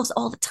ourselves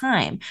all the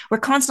time. We're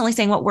constantly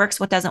saying what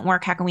works, what doesn't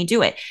work, how can we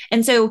do it?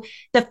 And so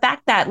the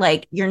fact that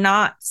like you're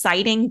not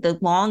citing the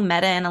long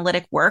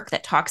meta-analytic work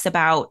that talks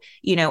about,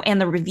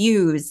 and the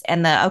reviews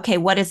and okay,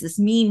 what does this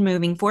mean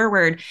moving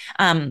forward?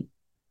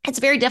 It's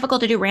very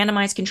difficult to do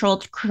randomized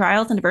controlled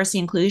trials in diversity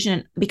and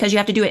inclusion because you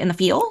have to do it in the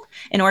field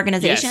in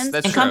organizations,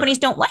 yes, and companies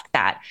don't like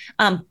that.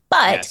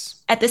 But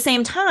at the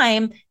same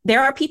time,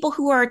 there are people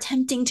who are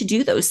attempting to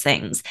do those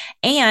things.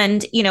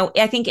 And,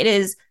 I think it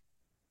is,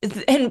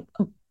 and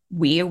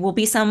we will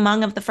be some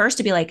among of the first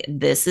to be like,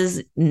 this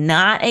is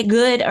not a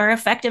good or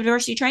effective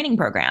diversity training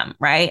program,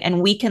 right?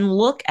 And we can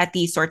look at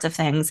these sorts of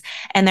things.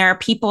 And there are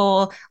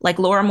people like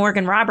Laura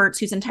Morgan Roberts,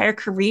 whose entire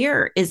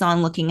career is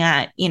on looking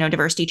at,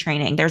 diversity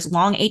training. There's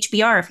long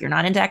HBR if you're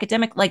not into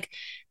academic. Like,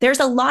 there's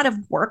a lot of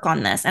work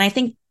on this. And I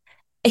think,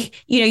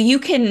 you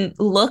can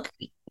look,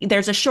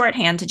 there's a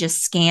shorthand to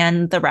just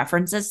scan the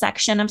references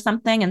section of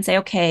something and say,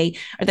 okay,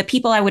 are the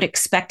people I would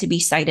expect to be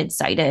cited?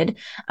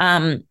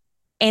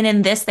 And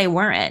in this, they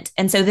weren't.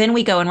 And so then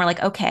we go and we're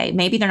like, okay,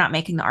 maybe they're not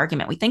making the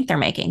argument we think they're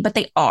making, but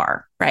they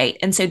are, right?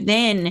 And so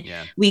then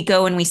we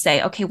go and we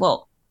say, okay,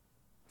 well,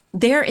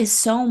 there is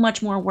so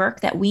much more work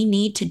that we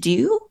need to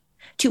do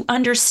to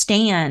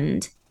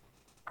understand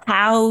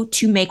how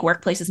to make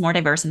workplaces more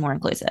diverse and more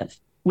inclusive.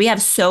 We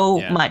have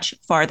so much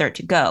farther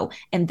to go,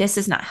 and this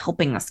is not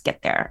helping us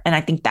get there. And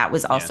I think that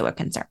was also a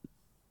concern.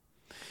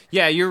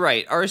 Yeah, you're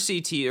right.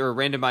 RCT, or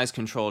randomized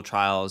controlled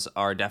trials,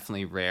 are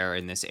definitely rare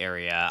in this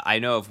area. I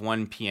know of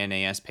one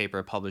PNAS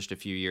paper published a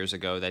few years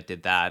ago that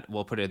did that.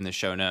 We'll put it in the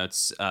show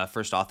notes.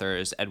 First author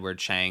is Edward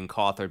Chang,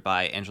 co-authored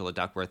by Angela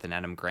Duckworth and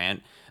Adam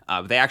Grant.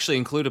 They actually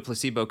include a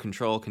placebo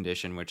control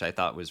condition, which I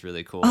thought was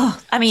really cool.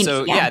 Oh, I mean,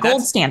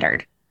 gold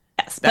standard.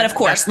 Yes. But of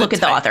course, look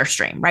at the author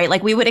stream, right?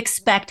 Like, we would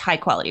expect high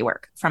quality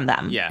work from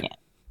them. Yeah.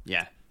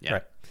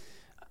 Right.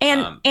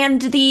 And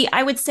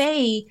I would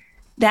say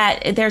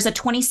that there's a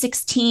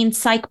 2016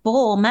 Psych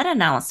Bowl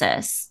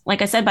meta-analysis,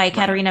 like I said, by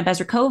Katerina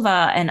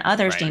Bezrikova and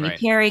others, Jamie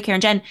Perry,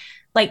 Karen Jen,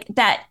 like,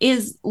 that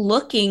is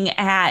looking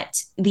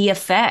at the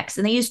effects.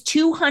 And they used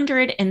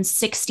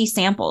 260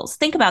 samples.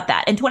 Think about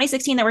that. In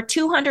 2016, there were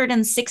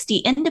 260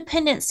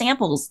 independent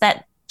samples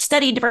that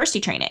studied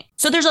diversity training.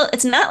 So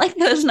it's not like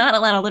there's not a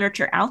lot of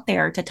literature out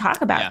there to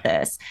talk about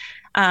this.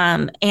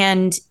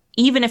 And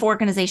even if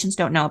organizations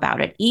don't know about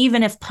it,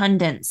 even if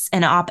pundits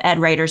and op-ed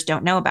writers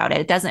don't know about it,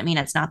 it doesn't mean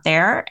it's not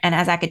there. And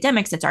as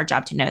academics, it's our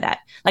job to know that.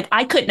 Like,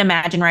 I couldn't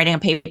imagine writing a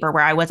paper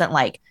where I wasn't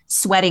like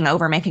sweating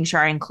over making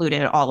sure I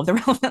included all of the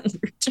relevant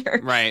literature.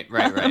 Right.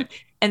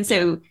 And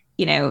so,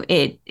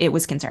 it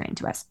was concerning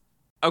to us.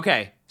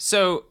 Okay.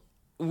 So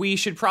we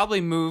should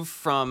probably move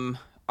from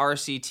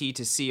RCT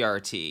to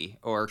CRT,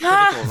 or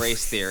critical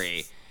race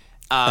theory.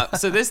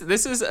 So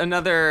this is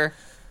another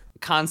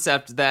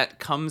concept that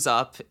comes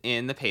up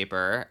in the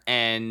paper,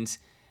 and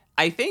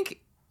I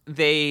think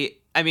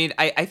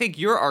I think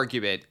your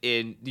argument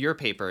in your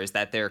paper is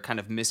that they're kind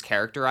of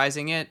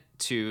mischaracterizing it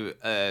to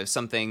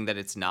something that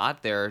it's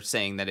not. They're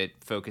saying that it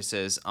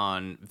focuses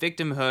on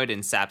victimhood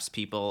and saps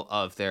people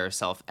of their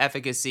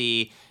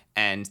self-efficacy,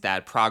 and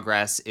that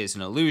progress is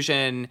an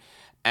illusion.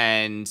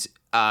 And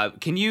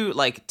can you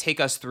take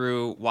us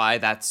through why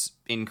that's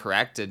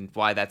incorrect and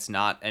why that's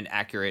not an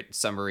accurate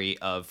summary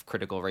of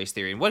critical race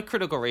theory, and what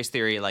critical race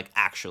theory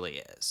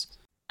actually is?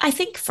 I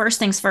think first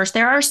things first,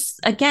 there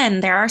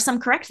are some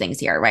correct things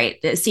here,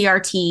 right? The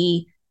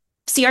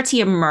CRT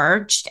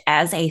emerged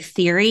as a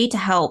theory to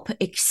help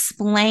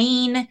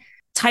explain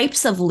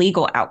types of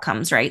legal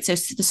outcomes, right? So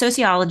the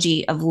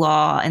sociology of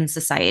law and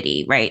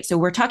society, right? So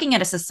we're talking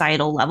at a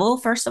societal level,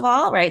 first of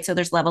all, right? So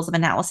there's levels of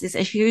analysis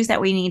issues that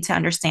we need to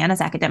understand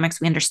as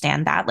academics. We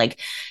understand that,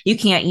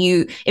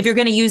 if you're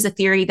going to use a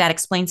theory that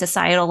explains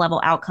societal level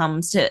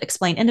outcomes to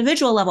explain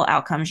individual level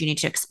outcomes, you need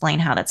to explain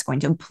how that's going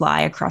to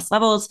apply across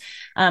levels.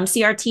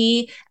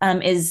 CRT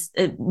is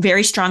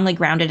very strongly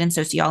grounded in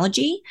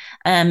sociology,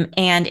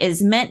 and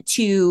is meant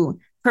to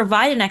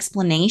provide an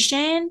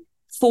explanation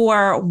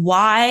for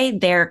why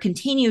there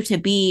continue to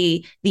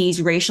be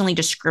these racially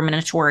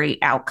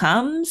discriminatory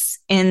outcomes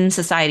in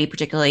society,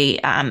 particularly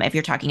if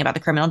you're talking about the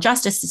criminal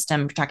justice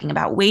system, you're talking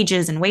about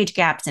wages and wage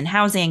gaps and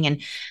housing.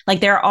 And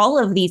there are all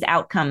of these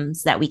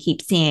outcomes that we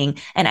keep seeing.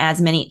 And as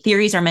many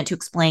theories are meant to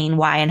explain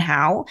why and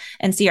how.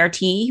 And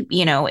CRT,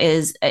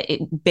 is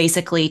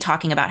basically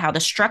talking about how the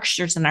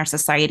structures in our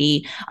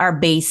society are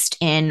based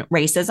in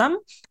racism,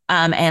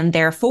 and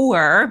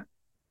therefore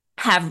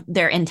have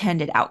their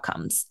intended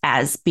outcomes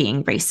as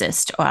being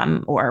racist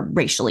or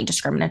racially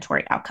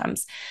discriminatory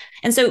outcomes.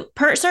 And so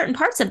certain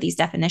parts of these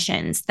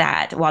definitions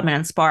that Wadman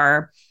and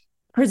Spar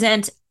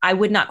present, I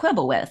would not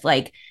quibble with.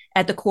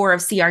 At the core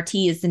of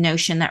CRT is the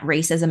notion that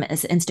racism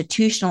is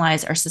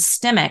institutionalized or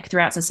systemic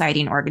throughout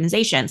society and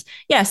organizations.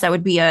 Yes, that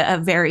would be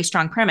a very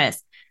strong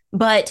premise.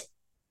 But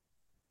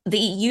the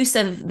use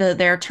of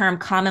their term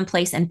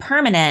commonplace and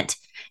permanent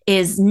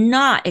is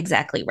not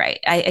exactly right.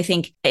 I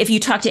think if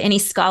you talk to any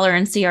scholar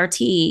in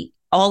CRT,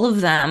 all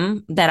of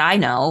them that I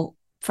know,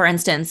 for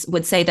instance,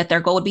 would say that their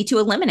goal would be to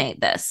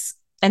eliminate this.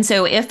 And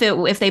so if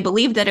they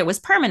believed that it was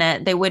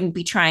permanent, they wouldn't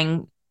be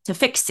trying to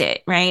fix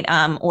it, right?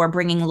 Or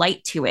bringing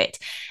light to it.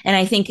 And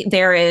I think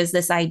there is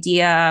this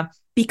idea,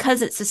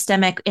 because it's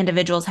systemic,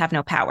 individuals have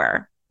no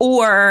power.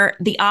 Or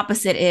the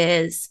opposite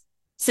is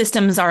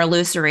systems are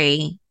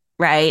illusory,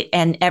 right?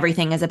 And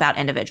everything is about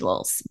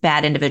individuals,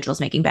 bad individuals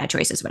making bad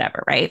choices,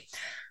 whatever, right?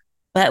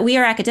 But we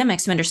are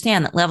academics who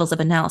understand that levels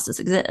of analysis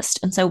exist.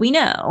 And so we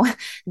know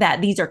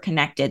that these are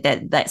connected,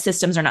 that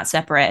systems are not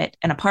separate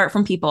and apart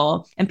from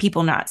people, and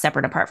people not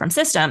separate apart from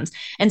systems.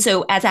 And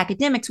so as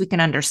academics, we can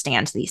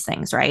understand these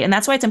things, right? And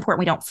that's why it's important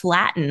we don't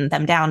flatten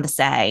them down to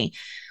say,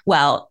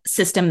 well,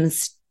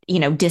 systems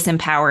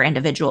disempower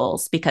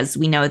individuals, because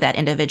we know that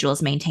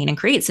individuals maintain and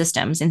create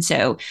systems. And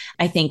so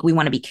I think we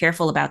want to be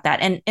careful about that.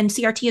 And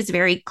CRT is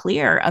very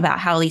clear about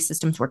how these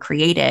systems were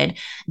created.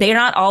 They're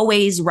not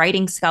always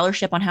writing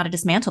scholarship on how to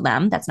dismantle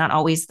them. That's not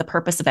always the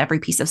purpose of every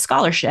piece of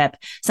scholarship.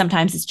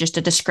 Sometimes it's just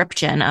a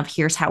description of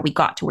here's how we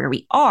got to where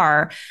we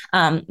are.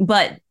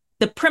 But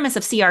the premise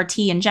of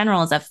CRT in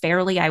general is a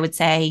fairly, I would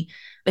say,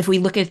 if we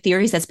look at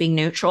theories as being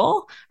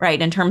neutral,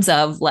 right, in terms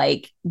of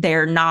like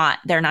they're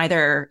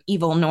neither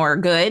evil nor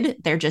good,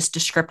 they're just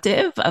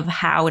descriptive of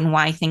how and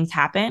why things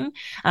happen.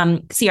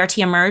 CRT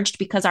emerged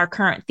because our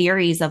current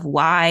theories of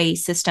why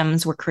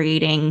systems were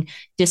creating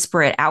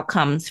disparate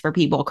outcomes for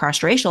people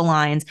across racial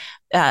lines,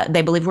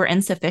 they believe were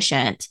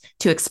insufficient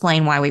to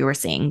explain why we were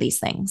seeing these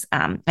things,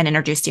 and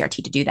introduced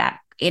CRT to do that.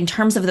 In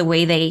terms of the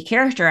way they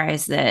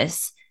characterize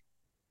this,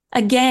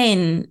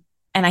 again,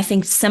 and I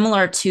think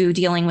similar to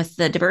dealing with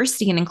the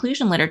diversity and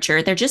inclusion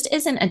literature, there just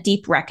isn't a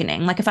deep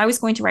reckoning. Like if I was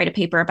going to write a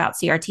paper about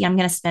CRT, I'm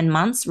going to spend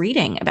months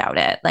reading about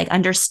it, like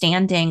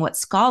understanding what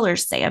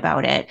scholars say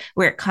about it,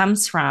 where it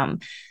comes from.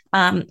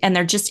 And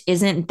there just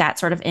isn't that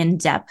sort of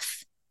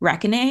in-depth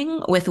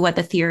reckoning with what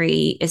the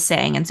theory is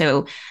saying. And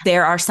so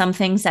there are some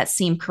things that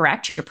seem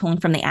correct. You're pulling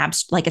from the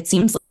abstract, like it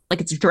seems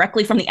like it's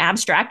directly from the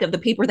abstract of the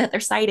paper that they're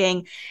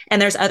citing. And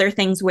there's other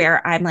things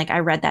where I'm like, I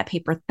read that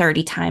paper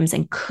 30 times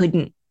and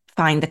couldn't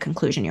find the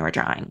conclusion you were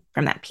drawing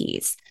from that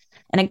piece.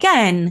 And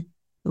again,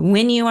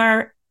 when you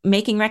are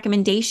making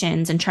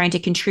recommendations and trying to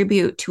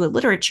contribute to a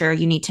literature,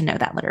 you need to know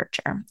that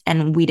literature.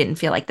 And we didn't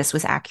feel like this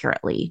was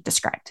accurately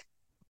described.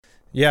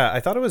 Yeah,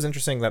 I thought it was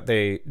interesting that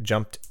they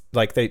jumped,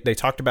 like they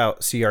talked about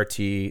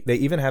CRT. They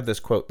even have this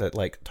quote that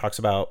like talks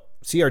about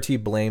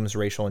CRT blames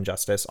racial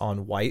injustice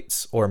on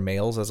whites or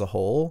males as a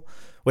whole,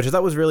 which I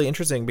thought was really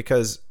interesting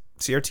because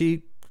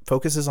CRT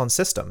focuses on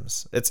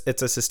systems.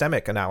 It's a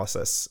systemic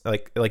analysis.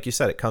 Like you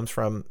said, it comes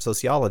from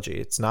sociology.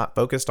 It's not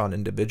focused on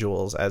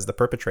individuals as the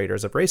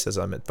perpetrators of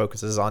racism. It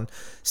focuses on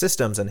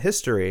systems and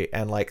history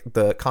and like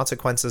the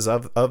consequences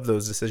of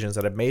those decisions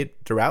that have made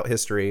throughout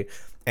history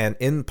and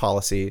in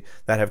policy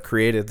that have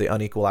created the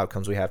unequal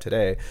outcomes we have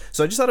today.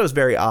 So I just thought it was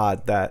very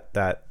odd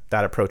that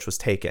approach was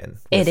taken.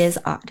 It is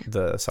odd.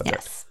 The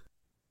subject.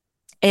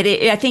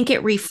 Yes. I think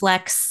it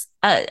reflects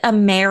a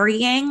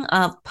marrying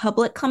of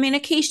public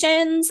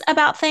communications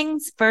about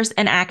things versus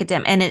an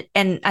academic.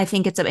 And I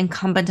think it's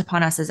incumbent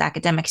upon us as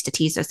academics to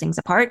tease those things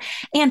apart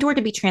and or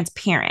to be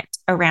transparent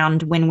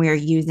around when we're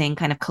using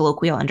kind of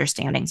colloquial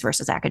understandings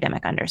versus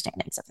academic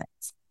understandings of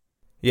things.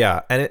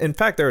 Yeah. And in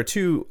fact, there are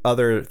two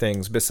other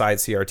things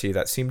besides CRT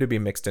that seem to be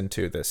mixed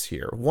into this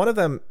here. One of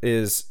them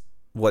is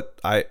what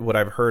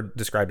I've heard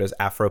described as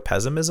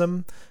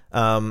Afro-pessimism,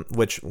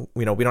 which,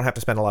 we don't have to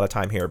spend a lot of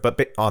time here,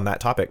 but on that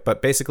topic.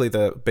 But basically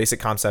the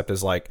basic concept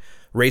is like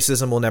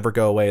racism will never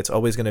go away. It's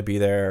always going to be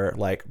there.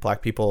 Like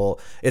Black people,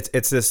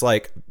 it's this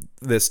like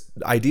this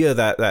idea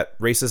that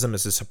racism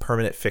is just a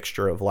permanent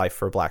fixture of life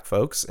for Black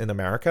folks in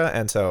America.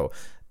 And so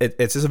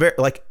it's just a very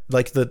like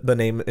the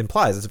name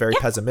implies, it's very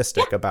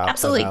pessimistic about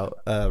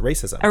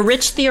racism. A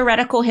rich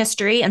theoretical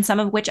history, and some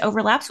of which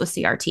overlaps with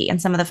CRT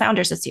and some of the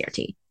founders of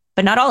CRT.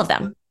 But not all of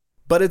them.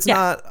 But it's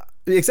not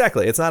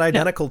exactly. It's not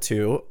identical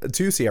to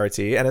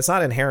CRT, and it's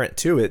not inherent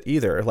to it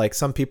either. Like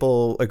some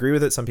people agree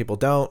with it, some people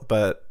don't.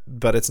 But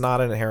it's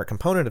not an inherent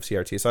component of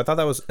CRT. So I thought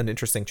that was an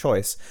interesting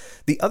choice.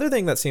 The other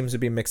thing that seems to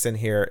be mixed in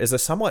here is a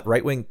somewhat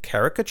right-wing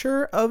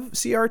caricature of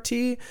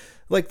CRT,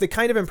 like the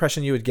kind of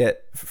impression you would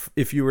get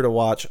if you were to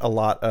watch a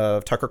lot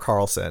of Tucker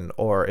Carlson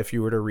or if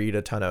you were to read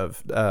a ton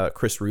of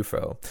Chris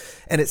Rufo.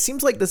 And it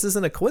seems like this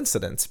isn't a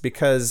coincidence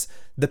because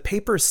the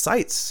paper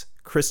cites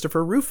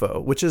Christopher Rufo,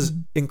 which is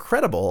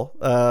incredible.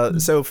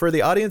 So for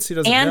the audience who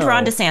doesn't know, and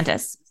Ron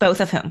DeSantis,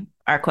 both of whom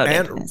are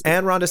quoted,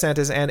 and Ron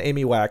DeSantis and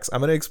Amy Wax, I'm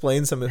going to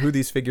explain some of who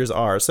these figures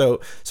are. So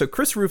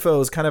Chris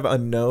Rufo is kind of a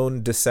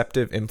known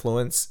deceptive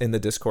influence in the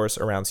discourse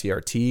around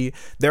CRT.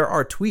 There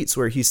are tweets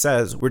where he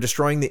says we're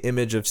destroying the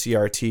image of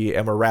CRT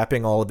and we're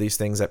wrapping all of these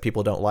things that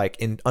people don't like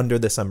in under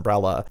this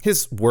umbrella.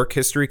 His work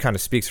history kind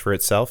of speaks for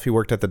itself. He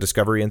worked at the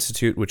Discovery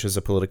Institute, which is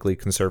a politically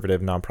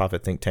conservative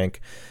nonprofit think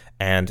tank,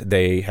 and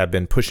they have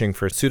been pushing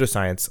for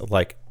pseudoscience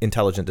like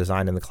intelligent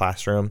design in the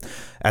classroom.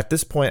 At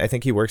this point, I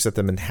think he works at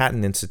the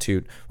Manhattan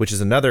Institute, which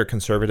is another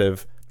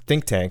conservative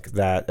think tank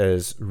that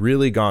has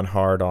really gone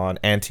hard on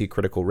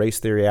anti-critical race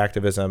theory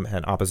activism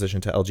and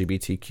opposition to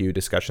LGBTQ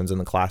discussions in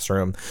the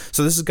classroom.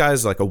 So this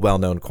guy's like a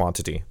well-known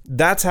quantity.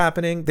 That's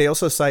happening. They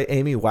also cite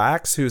Amy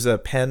Wax, who's a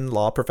Penn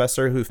law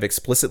professor who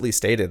explicitly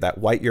stated that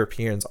white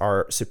Europeans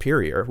are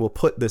superior. We'll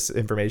put this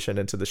information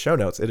into the show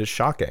notes. It is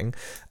shocking.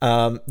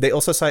 They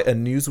also cite a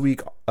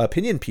Newsweek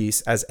opinion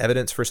piece as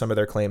evidence for some of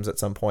their claims at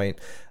some point.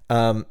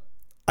 I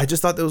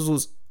just thought this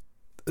was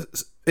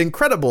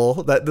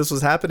incredible that this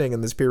was happening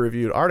in this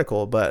peer-reviewed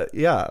article, but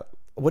yeah,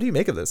 What do you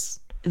make of this?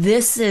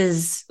 This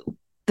is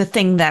the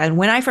thing that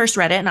when I first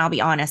read it, and I'll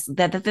be honest,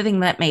 that the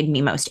thing that made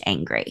me most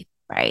angry,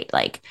 right?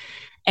 Like,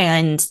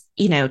 and,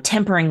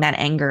 tempering that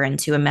anger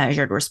into a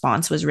measured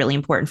response was really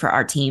important for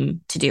our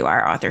team to do,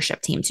 our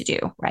authorship team to do,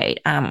 right?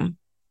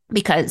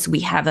 Because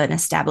we have an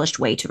established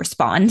way to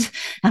respond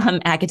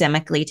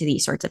academically to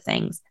these sorts of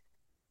things.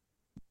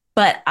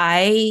 But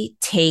I'm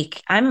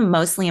a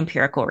mostly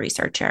empirical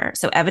researcher.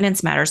 So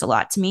evidence matters a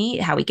lot to me,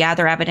 how we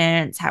gather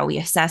evidence, how we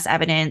assess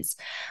evidence.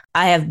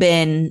 I have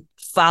been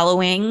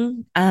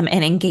following and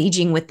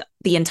engaging with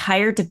the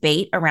entire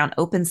debate around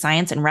open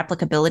science and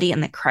replicability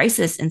and the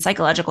crisis in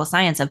psychological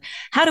science of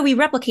how do we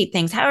replicate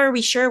things? How are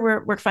we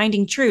sure we're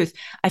finding truth?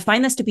 I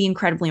find this to be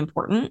incredibly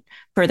important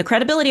for the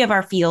credibility of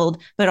our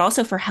field, but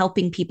also for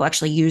helping people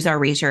actually use our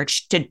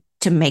research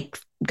to make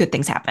good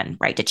things happen,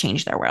 right? To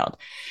change their world.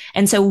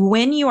 And so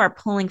when you are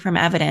pulling from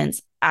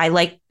evidence, I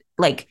like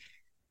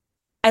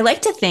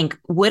to think,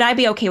 would I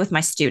be okay with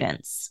my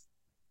students,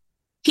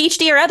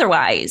 PhD or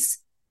otherwise,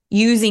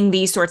 using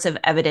these sorts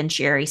of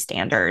evidentiary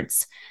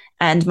standards?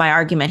 And my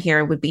argument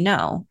here would be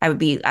no. I would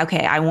be,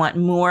 okay, I want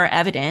more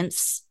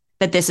evidence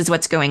that this is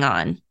what's going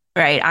on,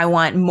 right? I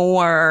want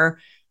more,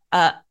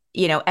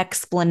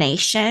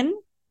 explanation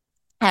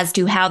as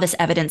to how this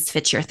evidence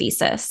fits your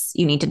thesis.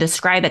 You need to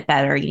describe it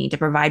better. You need to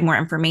provide more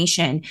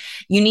information.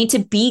 You need to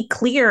be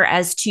clear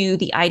as to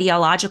the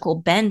ideological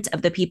bent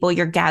of the people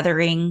you're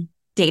gathering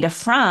data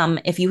from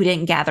if you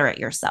didn't gather it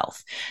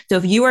yourself. So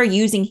if you are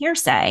using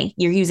hearsay,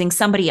 you're using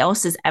somebody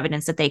else's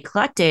evidence that they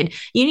collected,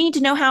 you need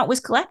to know how it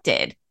was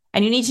collected.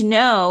 And you need to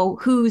know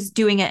who's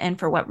doing it and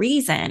for what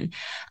reason.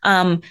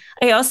 I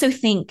also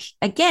think,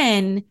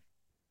 again,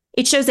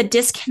 it shows a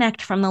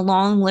disconnect from the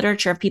long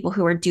literature of people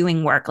who are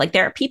doing work. Like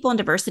there are people in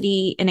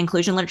diversity and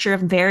inclusion literature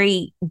of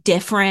very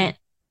different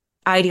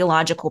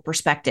ideological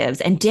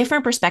perspectives and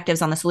different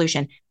perspectives on the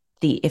solution.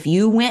 If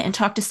you went and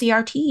talked to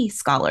CRT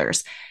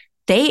scholars,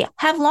 they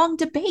have long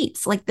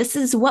debates. Like this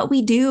is what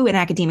we do in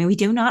academia. We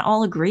do not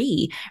all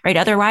agree, right?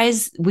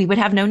 Otherwise, we would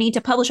have no need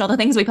to publish all the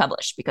things we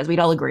publish because we'd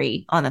all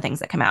agree on the things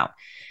that come out.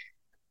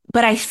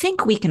 But I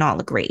think we can all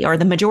agree, or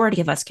the majority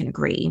of us can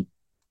agree,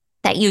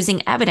 that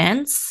using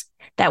evidence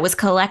that was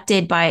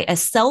collected by a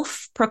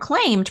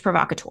self-proclaimed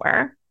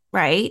provocateur,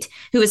 right,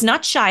 who is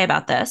not shy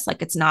about this,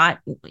 like it's not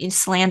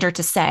slander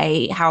to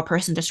say how a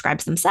person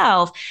describes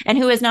themselves, and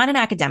who is not an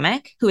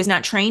academic, who is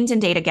not trained in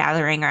data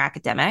gathering or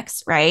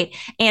academics, right,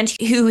 and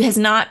who has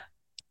not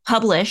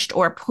published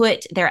or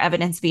put their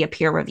evidence via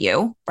peer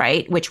review,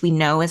 right, which we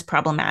know is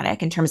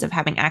problematic in terms of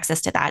having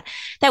access to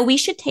that we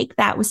should take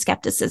that with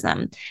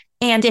skepticism.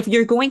 And if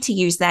you're going to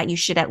use that, you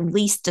should at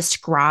least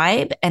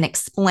describe and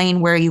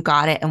explain where you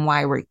got it and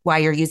why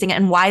you're using it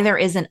and why there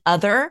isn't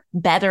other,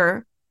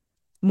 better,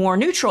 more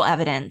neutral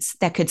evidence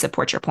that could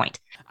support your point.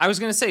 I was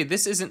going to say,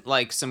 this isn't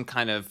like some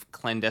kind of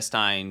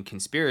clandestine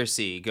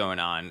conspiracy going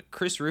on.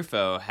 Chris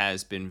Rufo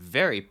has been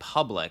very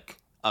public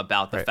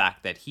about the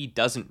fact that he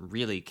doesn't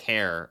really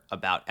care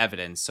about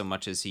evidence so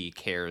much as he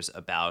cares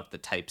about the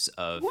types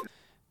of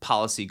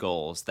policy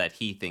goals that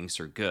he thinks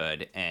are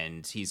good,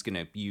 and he's going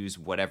to use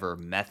whatever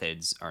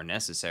methods are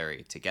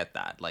necessary to get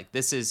that. Like,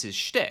 this is his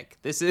shtick.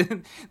 This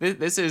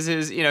is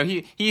his,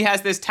 he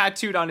has this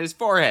tattooed on his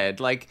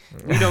forehead. Like,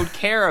 we don't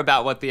care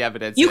about what the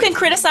evidence You is. can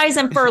criticize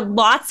him for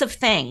lots of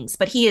things,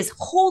 but he is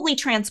wholly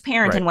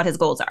transparent in what his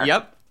goals are.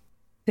 Yep.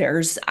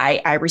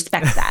 I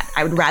respect that.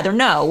 I would rather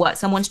know what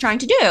someone's trying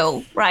to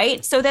do,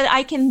 right? So that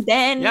I can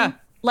then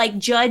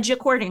judge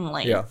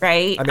accordingly,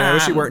 right? I mean, I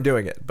wish he weren't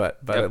doing it, but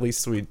at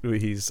least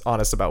he's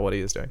honest about what he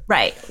is doing.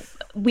 Right.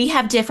 We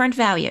have different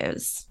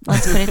values.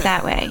 Let's put it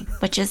that way,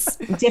 but just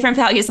different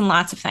values in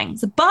lots of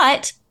things.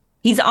 But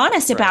he's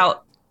honest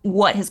about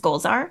what his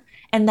goals are.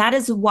 And that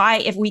is why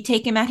if we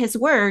take him at his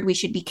word, we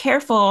should be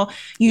careful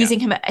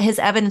using his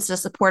evidence to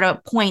support a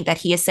point that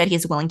he has said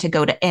he's willing to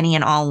go to any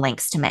and all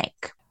lengths to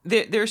make.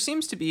 There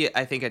seems to be,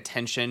 I think, a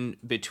tension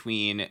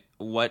between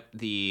what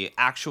the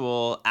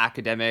actual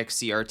academic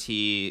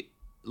CRT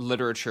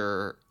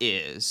literature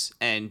is,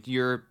 and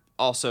you're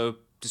also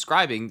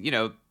describing,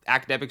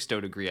 academics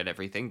don't agree on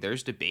everything.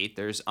 There's debate.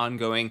 There's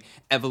ongoing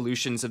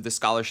evolutions of the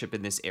scholarship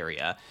in this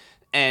area.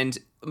 And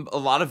a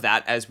lot of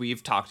that, as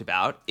we've talked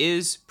about,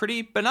 is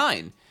pretty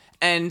benign.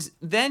 And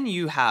then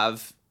you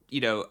have,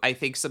 I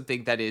think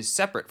something that is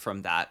separate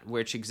from that,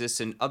 which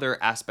exists in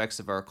other aspects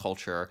of our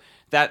culture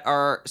that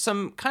are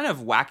some kind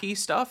of wacky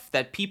stuff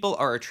that people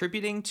are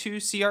attributing to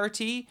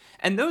CRT.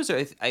 And those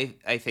are,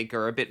 I think,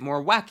 are a bit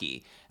more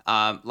wacky.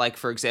 Like,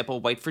 for example,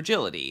 white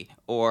fragility,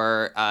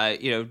 or,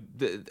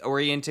 the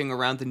orienting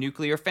around the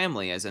nuclear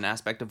family as an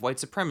aspect of white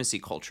supremacy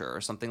culture or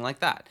something like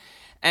that.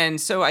 And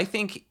so I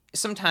think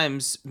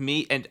sometimes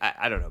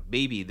I don't know,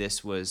 maybe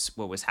this was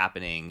what was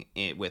happening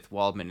with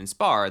Waldman and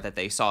Spar, that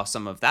they saw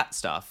some of that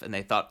stuff and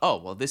they thought, oh,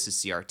 well, this is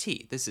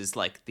CRT. This is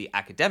like the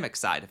academic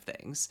side of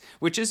things,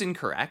 which is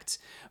incorrect.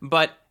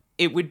 But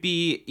it would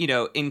be,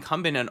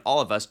 incumbent on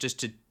all of us just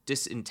to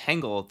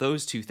disentangle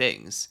those two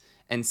things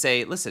and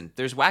say, listen,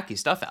 there's wacky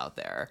stuff out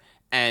there.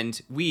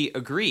 And we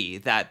agree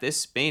that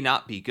this may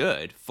not be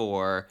good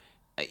for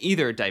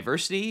either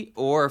diversity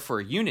or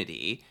for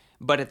unity,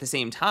 but at the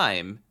same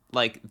time,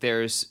 like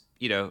there's,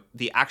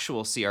 the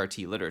actual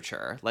CRT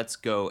literature. Let's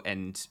go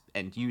and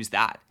use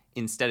that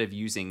instead of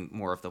using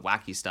more of the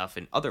wacky stuff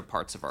in other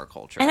parts of our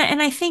culture.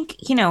 And I think,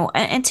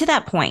 and to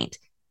that point,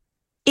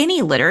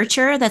 any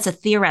literature that's a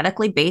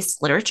theoretically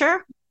based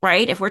literature,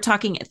 right? If we're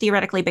talking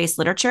theoretically based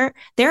literature,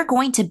 there are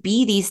going to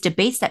be these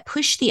debates that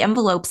push the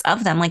envelopes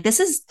of them. Like, this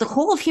is the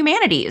whole of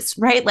humanities,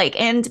 right? Like,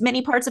 and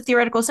many parts of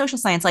theoretical social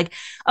science, like,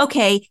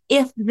 okay,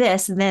 if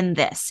this, then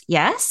this.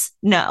 Yes?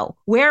 No.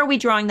 Where are we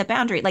drawing the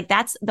boundary? Like,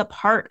 that's the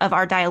part of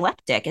our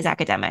dialectic as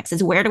academics,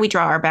 is where do we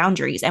draw our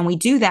boundaries? And we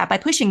do that by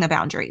pushing the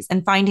boundaries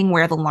and finding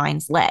where the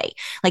lines lay.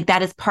 Like,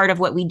 that is part of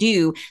what we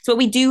do. So what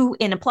we do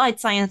in applied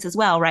science as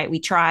well, right? We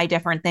try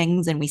different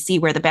things and we see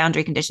where the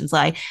boundary conditions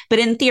lie. But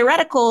in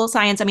theoretical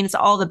science, I mean, it's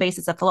all the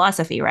basis of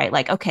philosophy, right?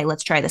 Like, okay,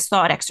 let's try this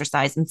thought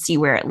exercise and see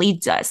where it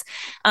leads us.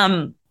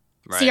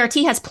 Right.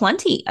 CRT has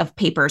plenty of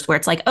papers where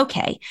it's like,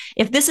 okay,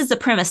 if this is the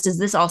premise, is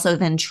this also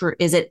then true?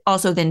 Is it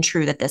also then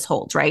true that this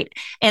holds, right?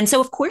 And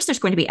so, of course, there's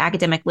going to be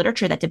academic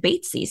literature that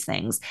debates these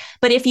things.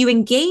 But if you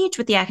engage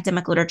with the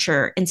academic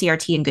literature in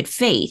CRT in good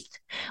faith,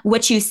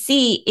 what you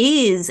see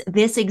is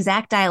this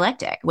exact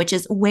dialectic, which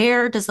is,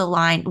 where does the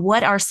line,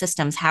 what are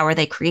systems, how are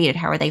they created,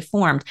 how are they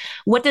formed?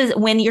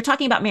 When you're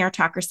talking about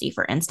meritocracy,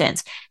 for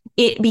instance,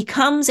 it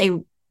becomes a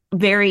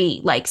very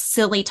like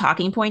silly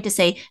talking point to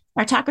say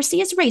meritocracy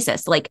is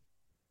racist. Like,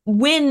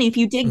 if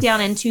you dig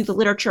down into the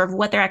literature of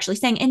what they're actually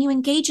saying and you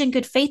engage in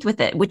good faith with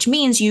it, which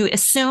means you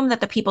assume that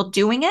the people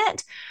doing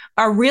it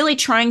are really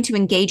trying to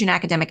engage in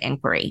academic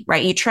inquiry,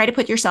 right? You try to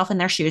put yourself in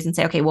their shoes and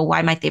say, okay, well,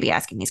 why might they be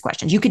asking these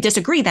questions? You could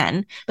disagree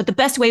then, but the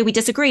best way we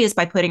disagree is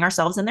by putting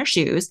ourselves in their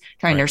shoes,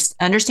 trying to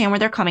understand where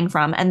they're coming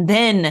from, and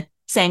then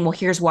saying, well,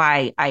 here's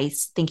why I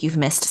think you've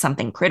missed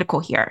something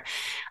critical here.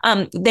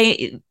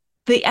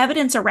 The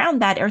evidence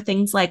around that are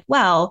things like,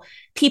 well,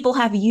 people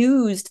have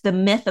used the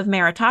myth of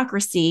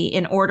meritocracy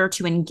in order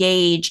to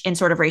engage in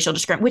sort of racial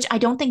discrimination, which I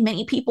don't think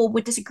many people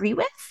would disagree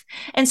with.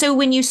 And so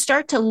when you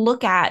start to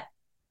look at,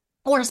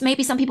 or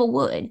maybe some people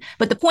would,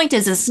 but the point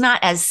is, it's not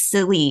as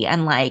silly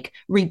and like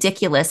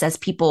ridiculous as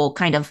people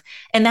kind of,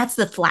 and that's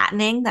the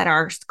flattening that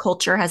our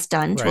culture has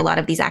done to a lot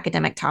of these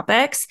academic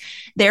topics.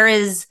 There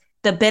is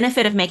the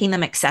benefit of making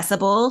them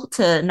accessible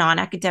to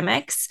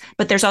non-academics,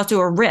 but there's also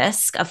a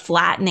risk of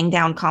flattening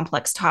down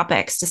complex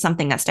topics to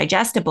something that's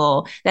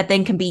digestible that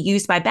then can be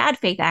used by bad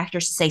faith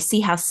actors to say, see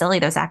how silly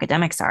those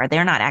academics are.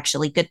 They're not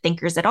actually good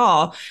thinkers at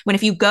all. When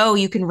if you go,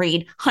 you can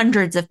read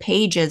hundreds of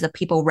pages of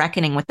people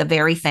reckoning with the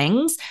very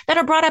things that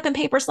are brought up in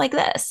papers like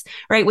this,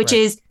 right? Which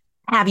is,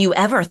 have you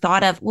ever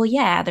thought of, well,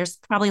 yeah, there's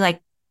probably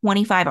like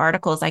 25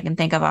 articles I can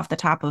think of off the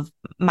top of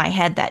my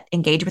head that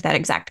engage with that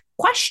exact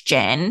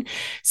question.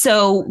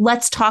 So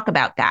let's talk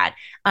about that.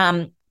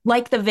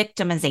 Like the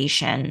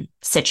victimization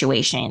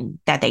situation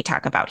that they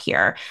talk about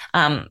here,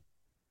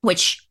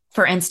 which,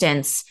 for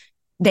instance,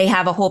 they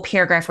have a whole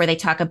paragraph where they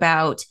talk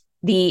about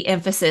the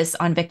emphasis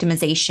on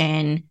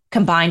victimization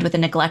combined with the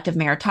neglect of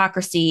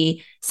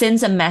meritocracy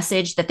sends a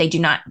message that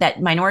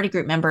that minority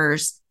group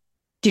members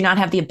do not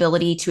have the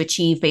ability to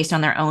achieve based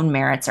on their own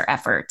merits or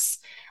efforts.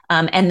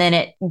 And then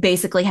it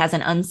basically has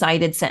an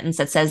uncited sentence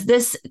that says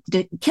this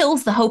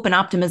kills the hope and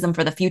optimism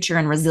for the future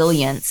and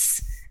resilience.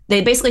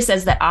 They basically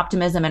says that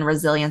optimism and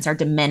resilience are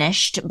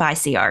diminished by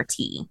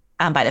CRT,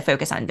 by the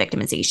focus on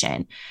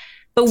victimization.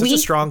 But Such a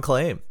strong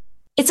claim.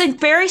 It's a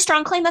very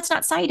strong claim that's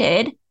not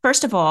cited,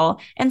 first of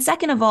all. And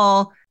second of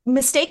all,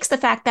 mistakes the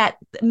fact that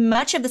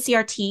much of the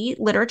CRT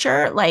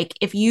literature, like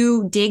if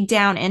you dig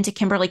down into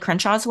Kimberly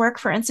Crenshaw's work,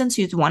 for instance,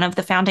 who's one of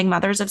the founding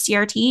mothers of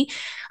CRT,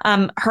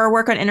 her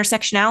work on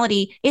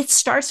intersectionality, it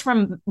starts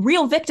from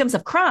real victims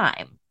of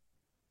crime.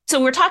 So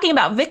we're talking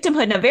about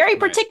victimhood in a very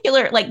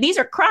particular, like these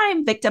are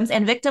crime victims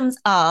and victims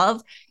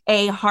of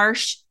a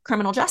harsh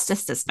criminal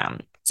justice system.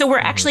 So we're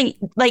actually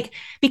like,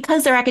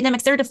 because they're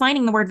academics, they're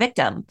defining the word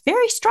victim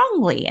very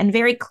strongly and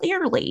very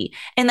clearly.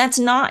 And that's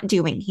not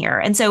doing here.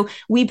 And so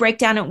we break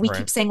down and we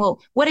keep saying,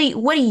 well, what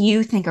do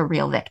you think a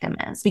real victim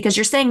is? Because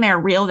you're saying there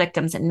are real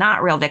victims and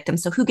not real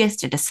victims. So who gets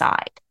to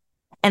decide?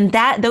 And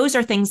those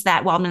are things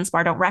that Wildman and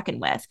Spar don't reckon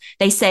with.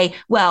 They say,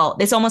 well,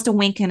 it's almost a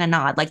wink and a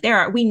nod. Like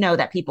we know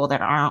that people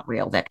that aren't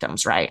real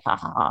victims, right?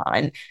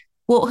 And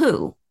well,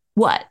 who,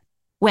 what,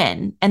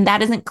 when? And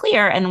that isn't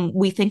clear. And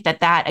we think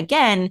that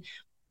again,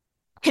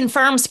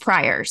 confirms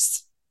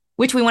priors,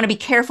 which we want to be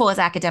careful as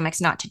academics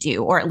not to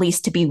do, or at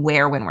least to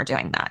beware when we're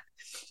doing that.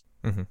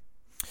 Mm-hmm.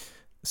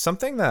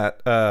 Something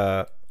that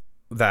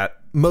that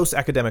most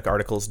academic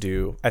articles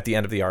do at the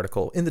end of the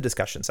article in the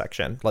discussion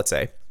section, let's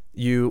say,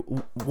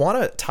 you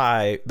want to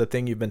tie the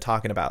thing you've been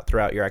talking about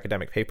throughout your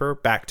academic paper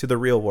back to the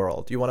real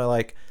world. You want to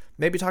like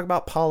maybe talk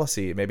about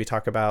policy, maybe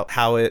talk about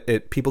how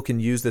people can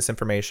use this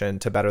information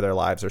to better their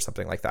lives or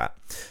something like that.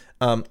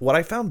 What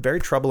I found very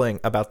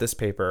troubling about this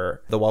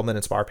paper, the Waldman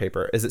and Spar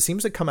paper, is it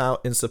seems to come out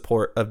in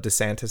support of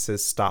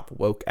DeSantis's Stop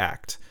Woke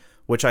Act,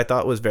 which I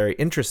thought was very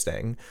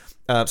interesting.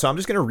 So I'm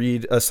just going to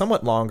read a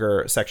somewhat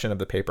longer section of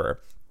the paper.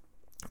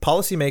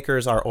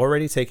 Policymakers are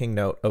already taking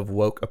note of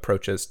woke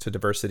approaches to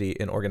diversity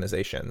in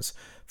organizations.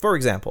 For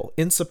example,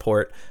 in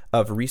support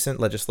of recent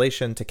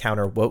legislation to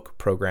counter woke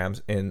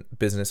programs in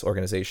business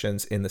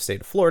organizations in the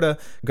state of Florida,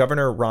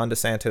 Governor Ron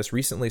DeSantis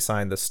recently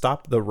signed the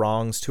Stop the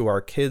Wrongs to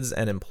Our Kids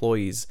and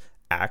Employees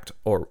Act,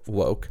 or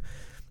woke.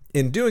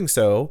 In doing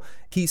so,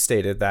 he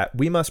stated that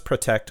we must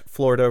protect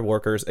Florida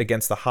workers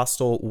against the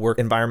hostile work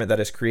environment that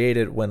is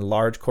created when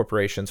large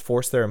corporations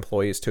force their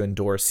employees to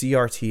endure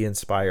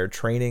CRT-inspired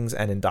trainings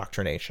and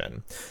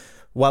indoctrination.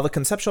 While the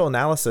conceptual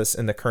analysis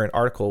in the current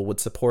article would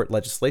support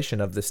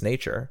legislation of this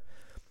nature,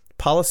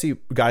 policy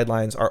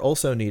guidelines are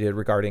also needed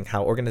regarding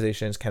how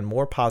organizations can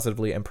more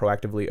positively and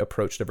proactively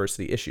approach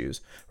diversity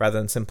issues, rather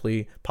than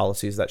simply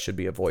policies that should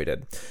be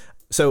avoided.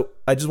 So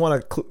I just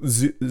want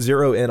to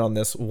zero in on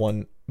this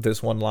one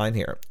line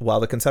here. While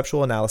the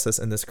conceptual analysis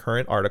in this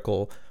current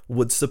article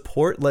would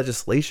support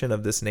legislation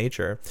of this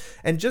nature,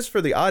 and just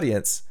for the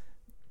audience,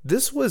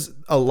 this was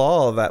a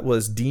law that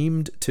was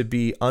deemed to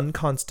be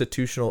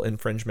unconstitutional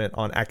infringement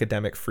on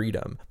academic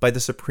freedom by the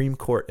Supreme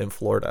Court in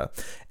Florida.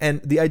 And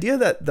the idea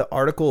that the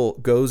article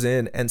goes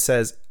in and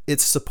says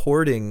it's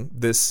supporting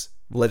this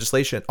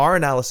legislation, our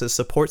analysis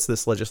supports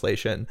this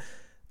legislation,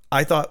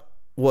 I thought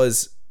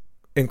was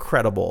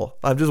incredible.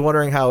 I'm just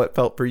wondering how it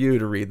felt for you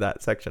to read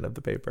that section of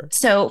the paper.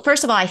 So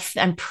first of all,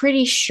 I'm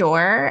pretty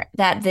sure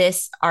that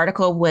this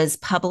article was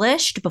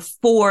published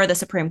before the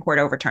Supreme Court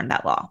overturned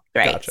that law,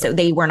 right? Gotcha. So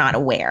they were not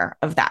aware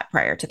of that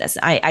prior to this.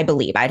 I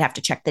believe. I'd have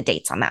to check the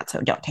dates on that, so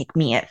don't take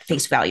me at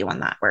face value on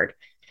that word.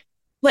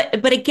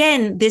 But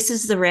again, this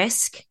is the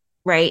risk,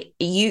 right?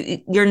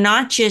 You're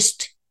not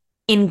just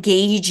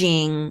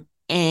engaging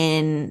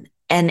in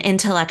an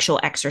intellectual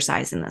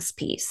exercise in this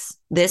piece.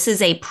 This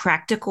is a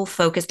practical,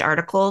 focused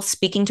article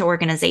speaking to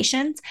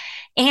organizations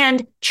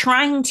and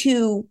trying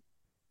to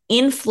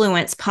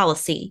influence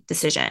policy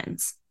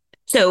decisions.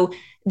 So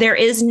there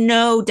is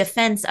no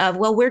defense of,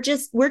 well, we're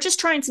just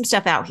trying some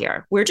stuff out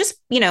here. We're just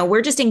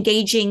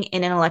engaging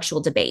in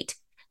intellectual debate.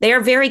 They are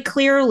very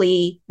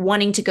clearly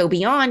wanting to go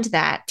beyond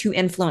that to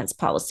influence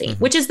policy,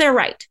 which is their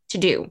right to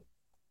do.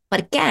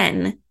 But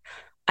again,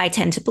 I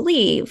tend to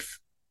believe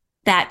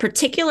that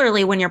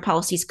particularly when your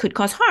policies could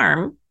cause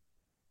harm,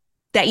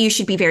 that you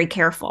should be very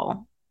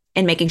careful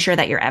in making sure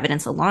that your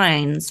evidence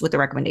aligns with the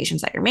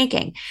recommendations that you're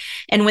making.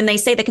 And when they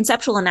say the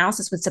conceptual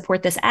analysis would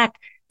support this act,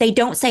 they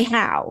don't say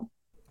how.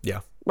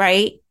 Yeah.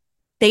 Right?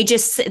 They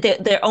just,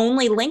 the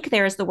only link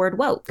there is the word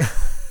woke,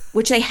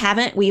 which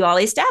we all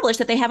established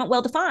that they haven't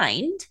well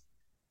defined.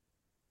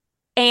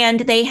 And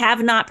they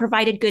have not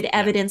provided good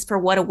evidence for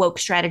what a woke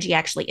strategy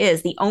actually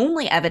is. The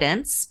only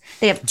evidence,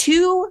 they have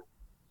two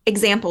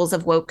examples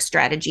of woke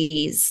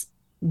strategies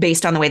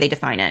based on the way they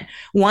define it.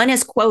 One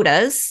is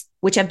quotas,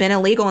 which have been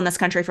illegal in this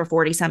country for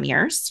 40 some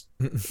years.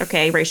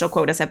 Okay, racial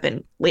quotas have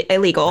been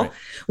illegal, right,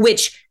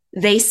 which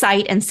they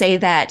cite and say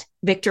that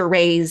Victor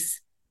Ray's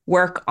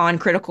work on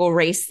critical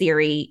race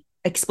theory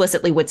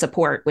explicitly would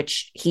support,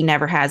 which he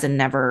never has and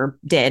never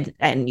did.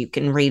 And you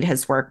can read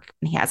his work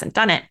and he hasn't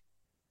done it,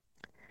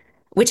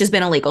 which has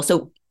been illegal.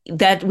 So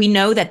that we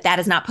know that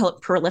is not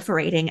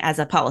proliferating as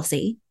a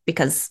policy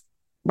because,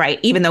 right,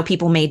 even though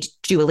people may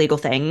do illegal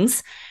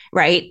things,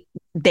 right,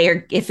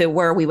 if it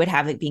were, we would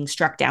have it being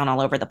struck down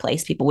all over the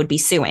place. People would be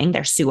suing.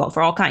 They're suing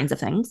for all kinds of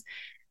things.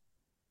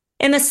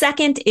 And the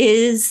second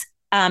is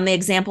the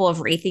example of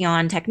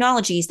Raytheon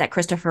Technologies that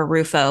Christopher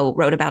Rufo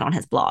wrote about on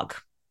his blog.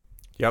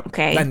 Yep.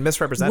 Okay. And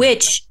misrepresented.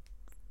 Which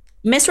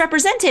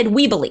misrepresented,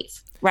 we believe,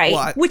 right?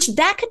 Well, which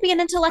that could be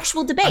an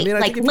intellectual debate. I mean,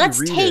 I think if let's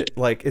you read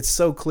it, it's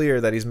so clear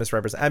that he's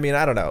misrepresented. I mean,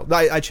 I don't know.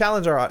 I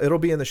challenge it'll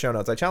be in the show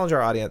notes. I challenge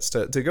our audience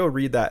to go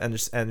read that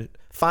and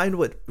find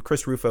what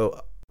Chris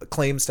Rufo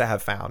claims to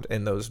have found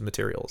in those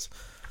materials.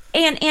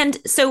 And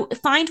so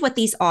find what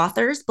these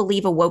authors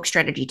believe a woke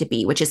strategy to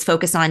be, which is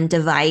focus on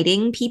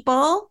dividing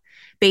people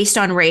based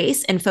on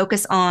race and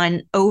focus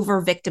on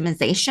over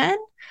victimization.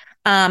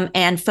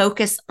 And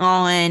focus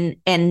on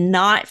and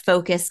not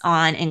focus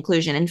on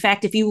inclusion. In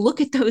fact, if you look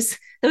at those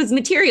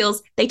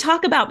materials, they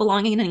talk about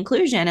belonging and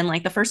inclusion in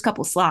like the first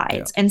couple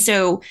slides. Yeah. And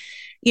so,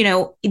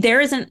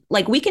 there isn't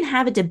we can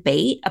have a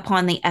debate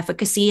upon the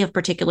efficacy of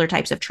particular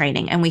types of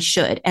training, and we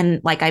should. And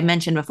like I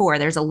mentioned before,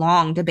 there's a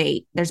long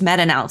debate. There's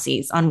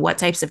meta-analyses on what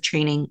types of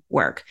training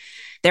work.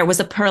 There was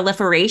a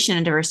proliferation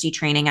in diversity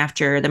training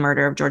after the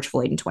murder of George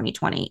Floyd in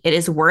 2020. It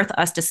is worth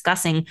us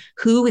discussing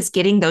who is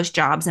getting those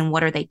jobs and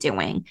what are they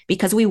doing,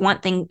 because we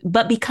want things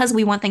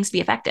to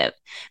be effective,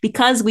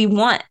 because we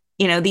want,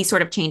 these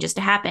sort of changes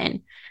to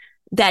happen.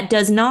 That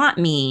does not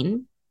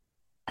mean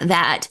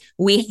that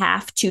we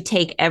have to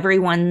take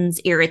everyone's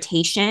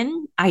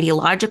irritation,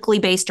 ideologically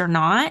based or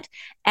not,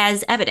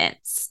 as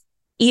evidence.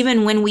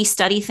 Even when we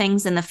study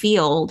things in the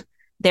field,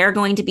 there are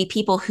going to be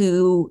people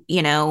who,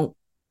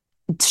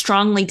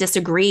 strongly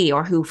disagree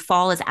or who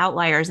fall as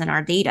outliers in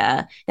our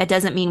data. That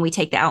doesn't mean we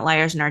take the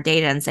outliers in our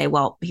data and say,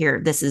 well,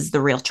 here, this is the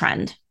real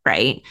trend,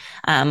 right?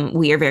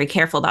 We are very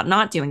careful about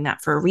not doing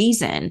that for a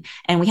reason.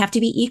 And we have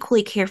to be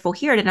equally careful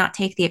here to not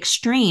take the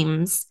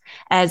extremes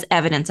as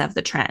evidence of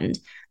the trend,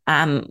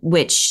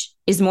 which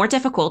is more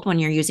difficult when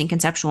you're using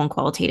conceptual and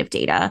qualitative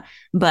data,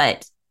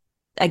 but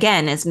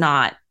again, is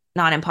not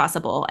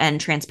impossible. And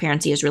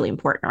transparency is really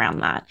important around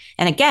that.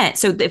 And again,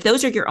 so if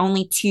those are your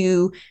only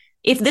two,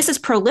 if this is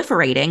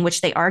proliferating,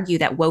 which they argue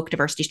that woke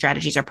diversity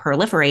strategies are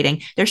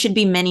proliferating, there should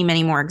be many,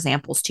 many more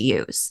examples to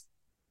use.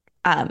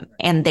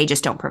 And they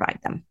just don't provide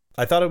them.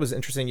 I thought it was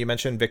interesting. You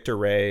mentioned Victor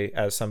Ray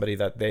as somebody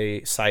that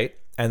they cite,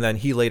 and then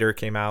he later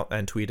came out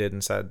and tweeted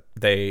and said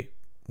they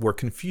were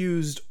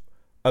confused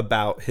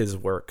about his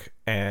work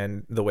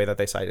and the way that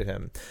they cited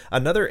him.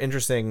 Another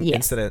interesting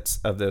incident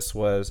of this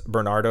was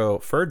Bernardo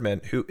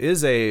Ferdman, who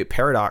is a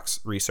paradox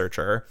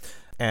researcher,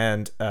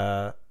 and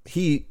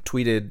he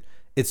tweeted,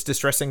 "It's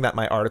distressing that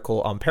my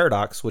article on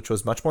paradox, which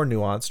was much more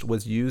nuanced,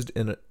 was used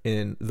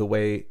in the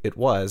way it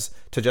was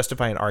to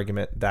justify an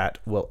argument that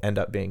will end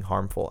up being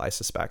harmful, I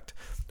suspect."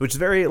 Which is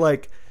very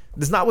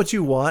it's not what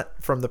you want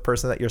from the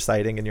person that you're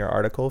citing in your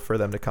article, for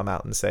them to come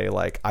out and say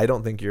I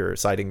don't think you're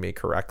citing me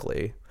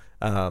correctly.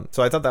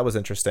 So I thought that was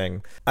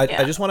interesting.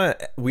 I just want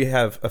to, we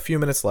have a few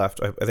minutes left.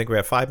 I think we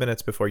have 5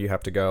 minutes before you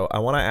have to go. I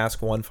want to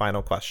ask one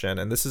final question.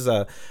 And this is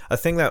a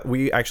thing that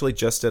we actually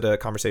just did a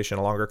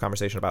longer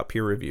conversation about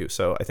peer review.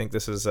 So I think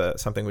this is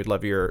something we'd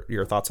love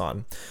your thoughts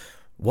on.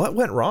 What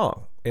went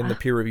wrong in the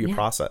peer review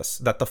process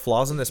that the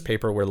flaws in this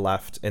paper were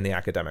left in the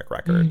academic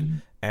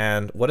record?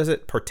 And what does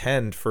it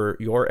portend for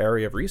your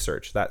area of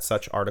research that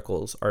such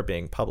articles are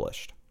being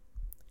published?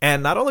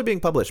 And not only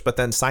being published, but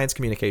then science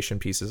communication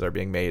pieces are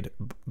being made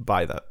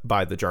by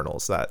the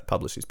journals that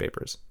publish these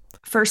papers.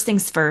 First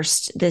things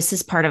first, this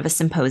is part of a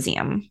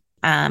symposium.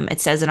 It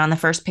says it on the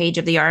first page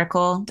of the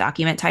article,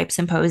 document type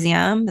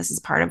symposium. This is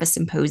part of a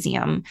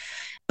symposium,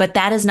 but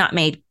that is not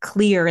made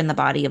clear in the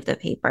body of the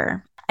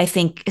paper. I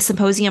think a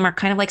symposium are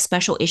kind of like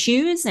special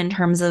issues in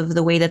terms of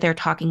the way that they're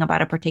talking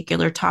about a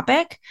particular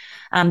topic.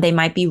 They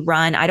might be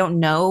run. I don't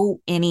know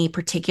any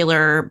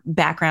particular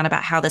background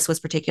about how this was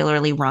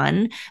particularly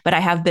run, but I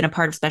have been a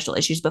part of special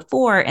issues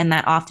before, and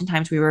that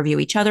oftentimes we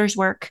review each other's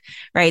work,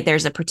 right?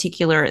 There's a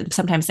particular,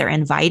 sometimes they're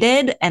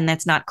invited, and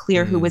that's not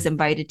clear who was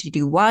invited to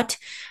do what.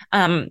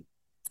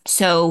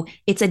 So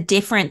it's a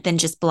different than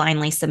just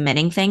blindly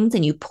submitting things,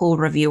 and you pull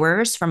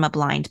reviewers from a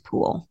blind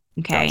pool.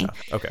 Okay.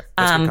 Gotcha. Okay.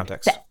 That's good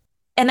context.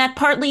 And that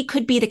partly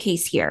could be the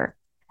case here.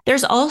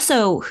 There's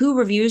also who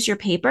reviews your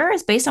paper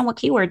is based on what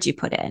keywords you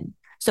put in.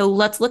 So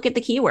let's look at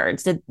the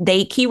keywords.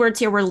 The keywords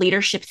here were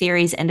leadership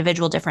theories,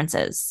 individual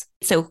differences.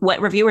 So what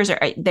reviewers are,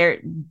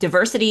 their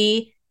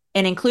diversity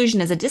and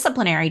inclusion is a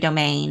disciplinary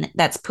domain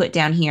that's put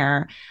down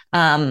here.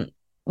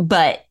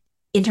 But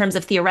in terms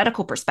of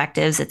theoretical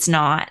perspectives, it's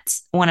not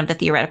one of the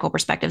theoretical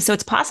perspectives. So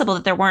it's possible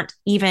that there weren't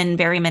even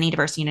very many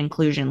diversity and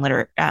inclusion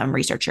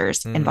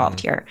researchers involved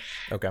here.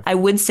 Okay. I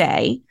would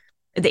say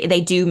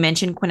they do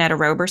mention Quinetta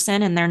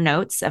Roberson in their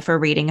notes for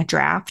reading a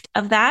draft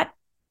of that.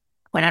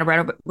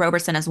 Quinetta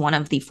Roberson is one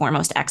of the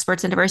foremost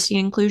experts in diversity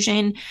and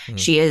inclusion.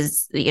 She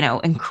is,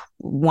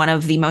 one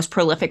of the most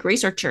prolific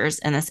researchers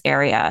in this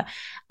area.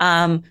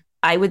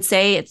 I would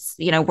say it's,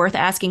 worth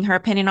asking her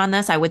opinion on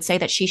this. I would say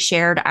that she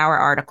shared our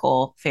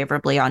article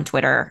favorably on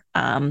Twitter,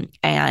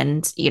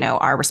 and,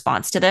 our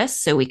response to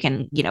this. So we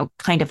can,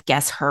 kind of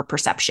guess her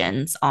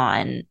perceptions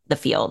on the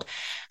field.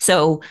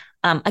 So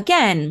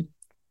again,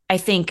 I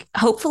think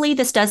hopefully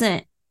this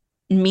doesn't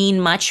mean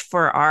much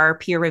for our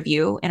peer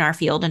review in our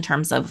field in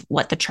terms of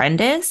what the trend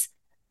is.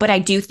 But I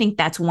do think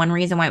that's one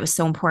reason why it was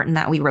so important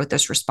that we wrote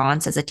this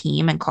response as a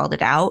team and called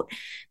it out,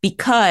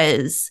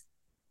 because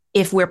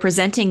if we're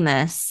presenting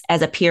this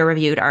as a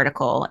peer-reviewed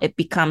article, it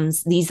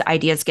becomes, these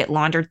ideas get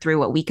laundered through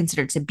what we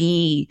consider to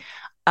be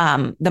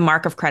the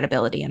mark of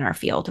credibility in our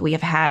field. We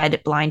have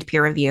had blind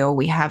peer review.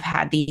 We have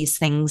had these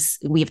things.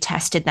 We've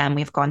tested them.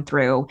 We've gone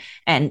through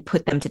and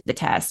put them to the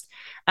test.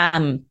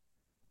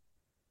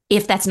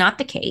 If that's not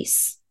the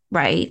case,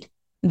 right,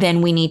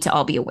 then we need to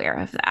all be aware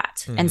of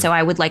that. And so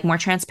I would like more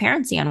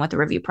transparency on what the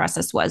review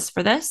process was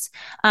for this.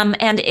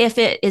 And if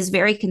it is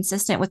very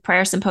consistent with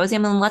prior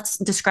symposium, then let's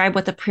describe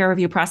what the peer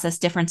review process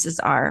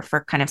differences are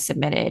for kind of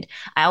submitted.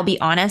 I'll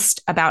be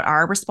honest about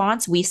our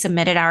response. We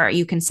submitted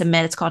you can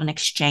submit, it's called an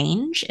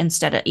exchange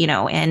instead of,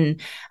 in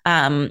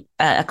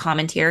a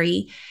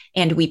commentary,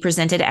 and we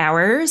presented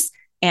ours.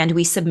 And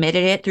we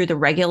submitted it through the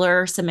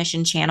regular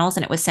submission channels,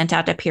 and it was sent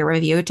out to peer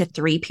review to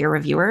 3 peer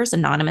reviewers,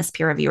 anonymous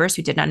peer reviewers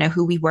who did not know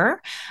who we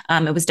were.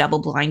 It was double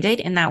blinded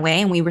in that way.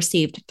 And we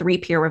received 3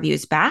 peer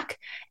reviews back,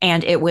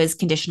 and it was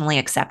conditionally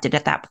accepted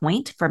at that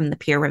point from the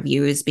peer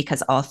reviews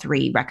because all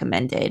 3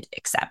 recommended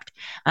accept.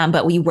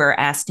 But we were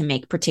asked to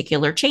make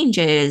particular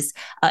changes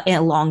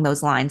along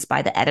those lines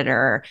by the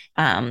editor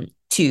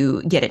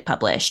to get it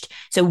published.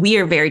 So we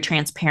are very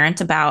transparent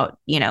about,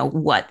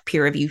 what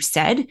peer review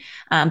said,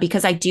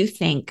 because I do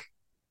think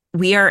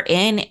we are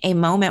in a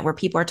moment where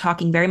people are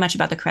talking very much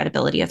about the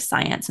credibility of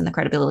science and the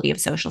credibility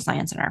of social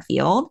science in our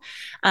field.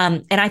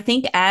 And I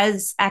think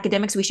as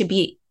academics, we should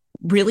be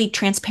really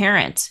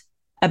transparent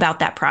about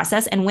that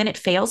process. And when it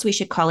fails, we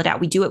should call it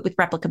out. We do it with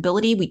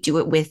replicability. We do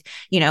it with,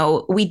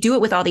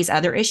 all these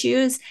other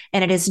issues.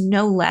 And it is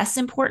no less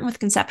important with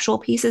conceptual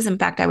pieces. In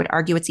fact, I would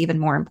argue it's even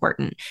more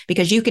important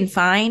because you can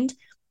find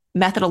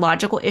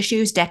methodological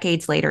issues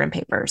decades later in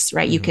papers,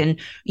 right? Mm-hmm.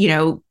 You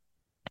can,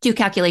 do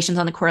calculations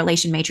on the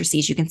correlation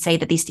matrices. You can say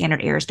that these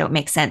standard errors don't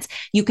make sense.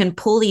 You can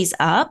pull these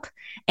up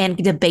and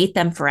debate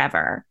them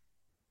forever.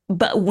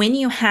 But when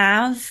you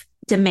have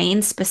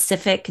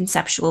domain-specific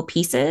conceptual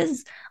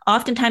pieces,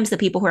 oftentimes the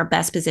people who are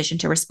best positioned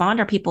to respond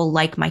are people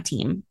like my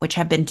team, which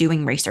have been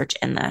doing research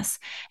in this.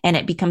 And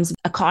it becomes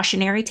a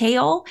cautionary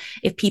tale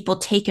if people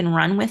take and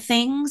run with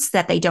things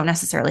that they don't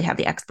necessarily have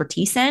the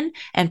expertise in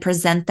and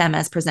present them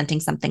as presenting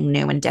something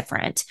new and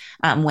different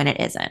when it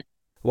isn't.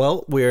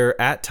 Well, we're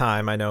at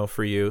time, I know,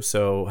 for you.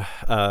 So,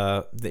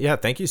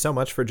 thank you so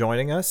much for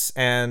joining us.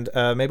 And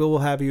maybe we'll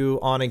have you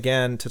on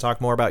again to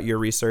talk more about your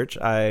research.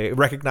 I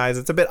recognize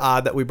it's a bit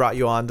odd that we brought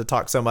you on to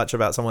talk so much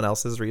about someone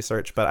else's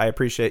research, but I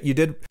appreciate you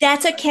did.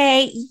 That's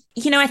okay.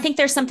 I think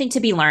there's something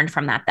to be learned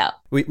from that, though.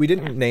 We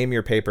didn't name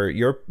your paper.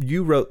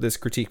 You wrote this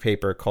critique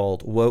paper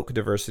called Woke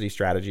Diversity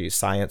Strategies,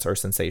 Science or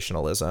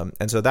Sensationalism.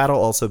 And so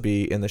that'll also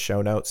be in the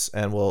show notes,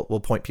 and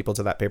we'll point people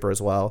to that paper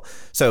as well.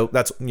 So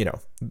that's,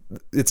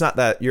 it's not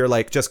that you're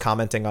like just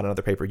commenting on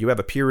another paper. You have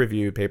a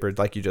peer-reviewed paper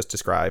like you just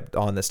described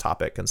on this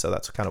topic. And so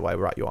that's kind of why we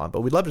brought you on.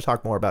 But we'd love to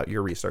talk more about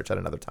your research at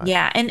another time.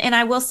 Yeah. And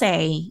I will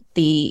say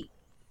the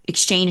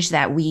exchange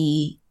that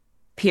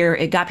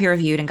it got peer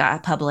reviewed and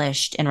got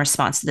published in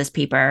response to this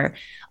paper.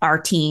 Our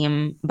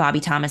team, Bobby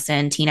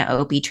Thomason, Tina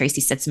Opie,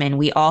 Tracy Sitzman,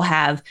 we all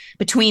have,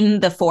 between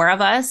the four of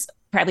us,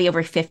 probably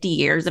over 50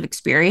 years of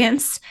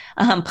experience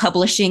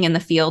publishing in the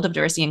field of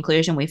diversity and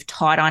inclusion. We've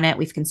taught on it.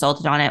 We've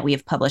consulted on it. We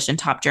have published in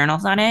top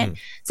journals on it.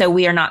 So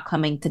we are not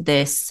coming to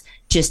this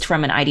just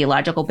from an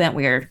ideological bent.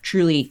 We are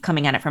truly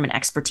coming at it from an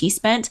expertise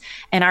bent.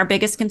 And our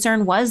biggest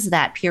concern was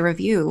that peer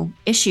review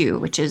issue,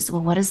 which is,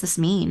 well, what does this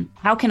mean?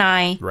 How can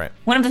I,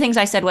 one of the things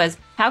I said was,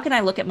 how can I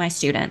look at my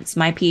students,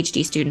 my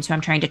PhD students who I'm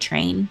trying to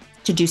train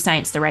to do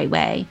science the right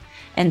way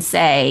and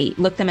say,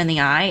 look them in the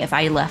eye if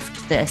I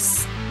left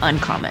this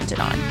uncommented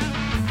on?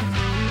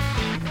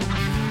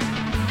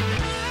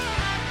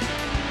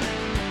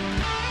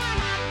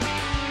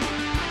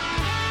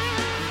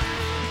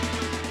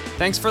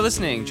 Thanks for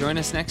listening. Join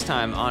us next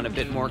time on A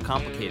Bit More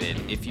Complicated.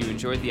 If you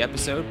enjoyed the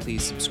episode,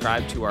 please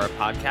subscribe to our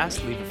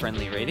podcast, leave a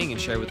friendly rating, and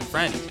share with a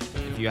friend.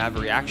 If you have a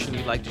reaction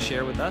you'd like to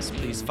share with us,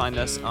 please find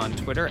us on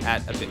Twitter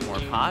at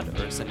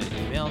abitmorepod or send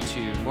an email to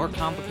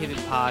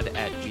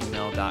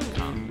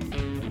morecomplicatedpod@gmail.com.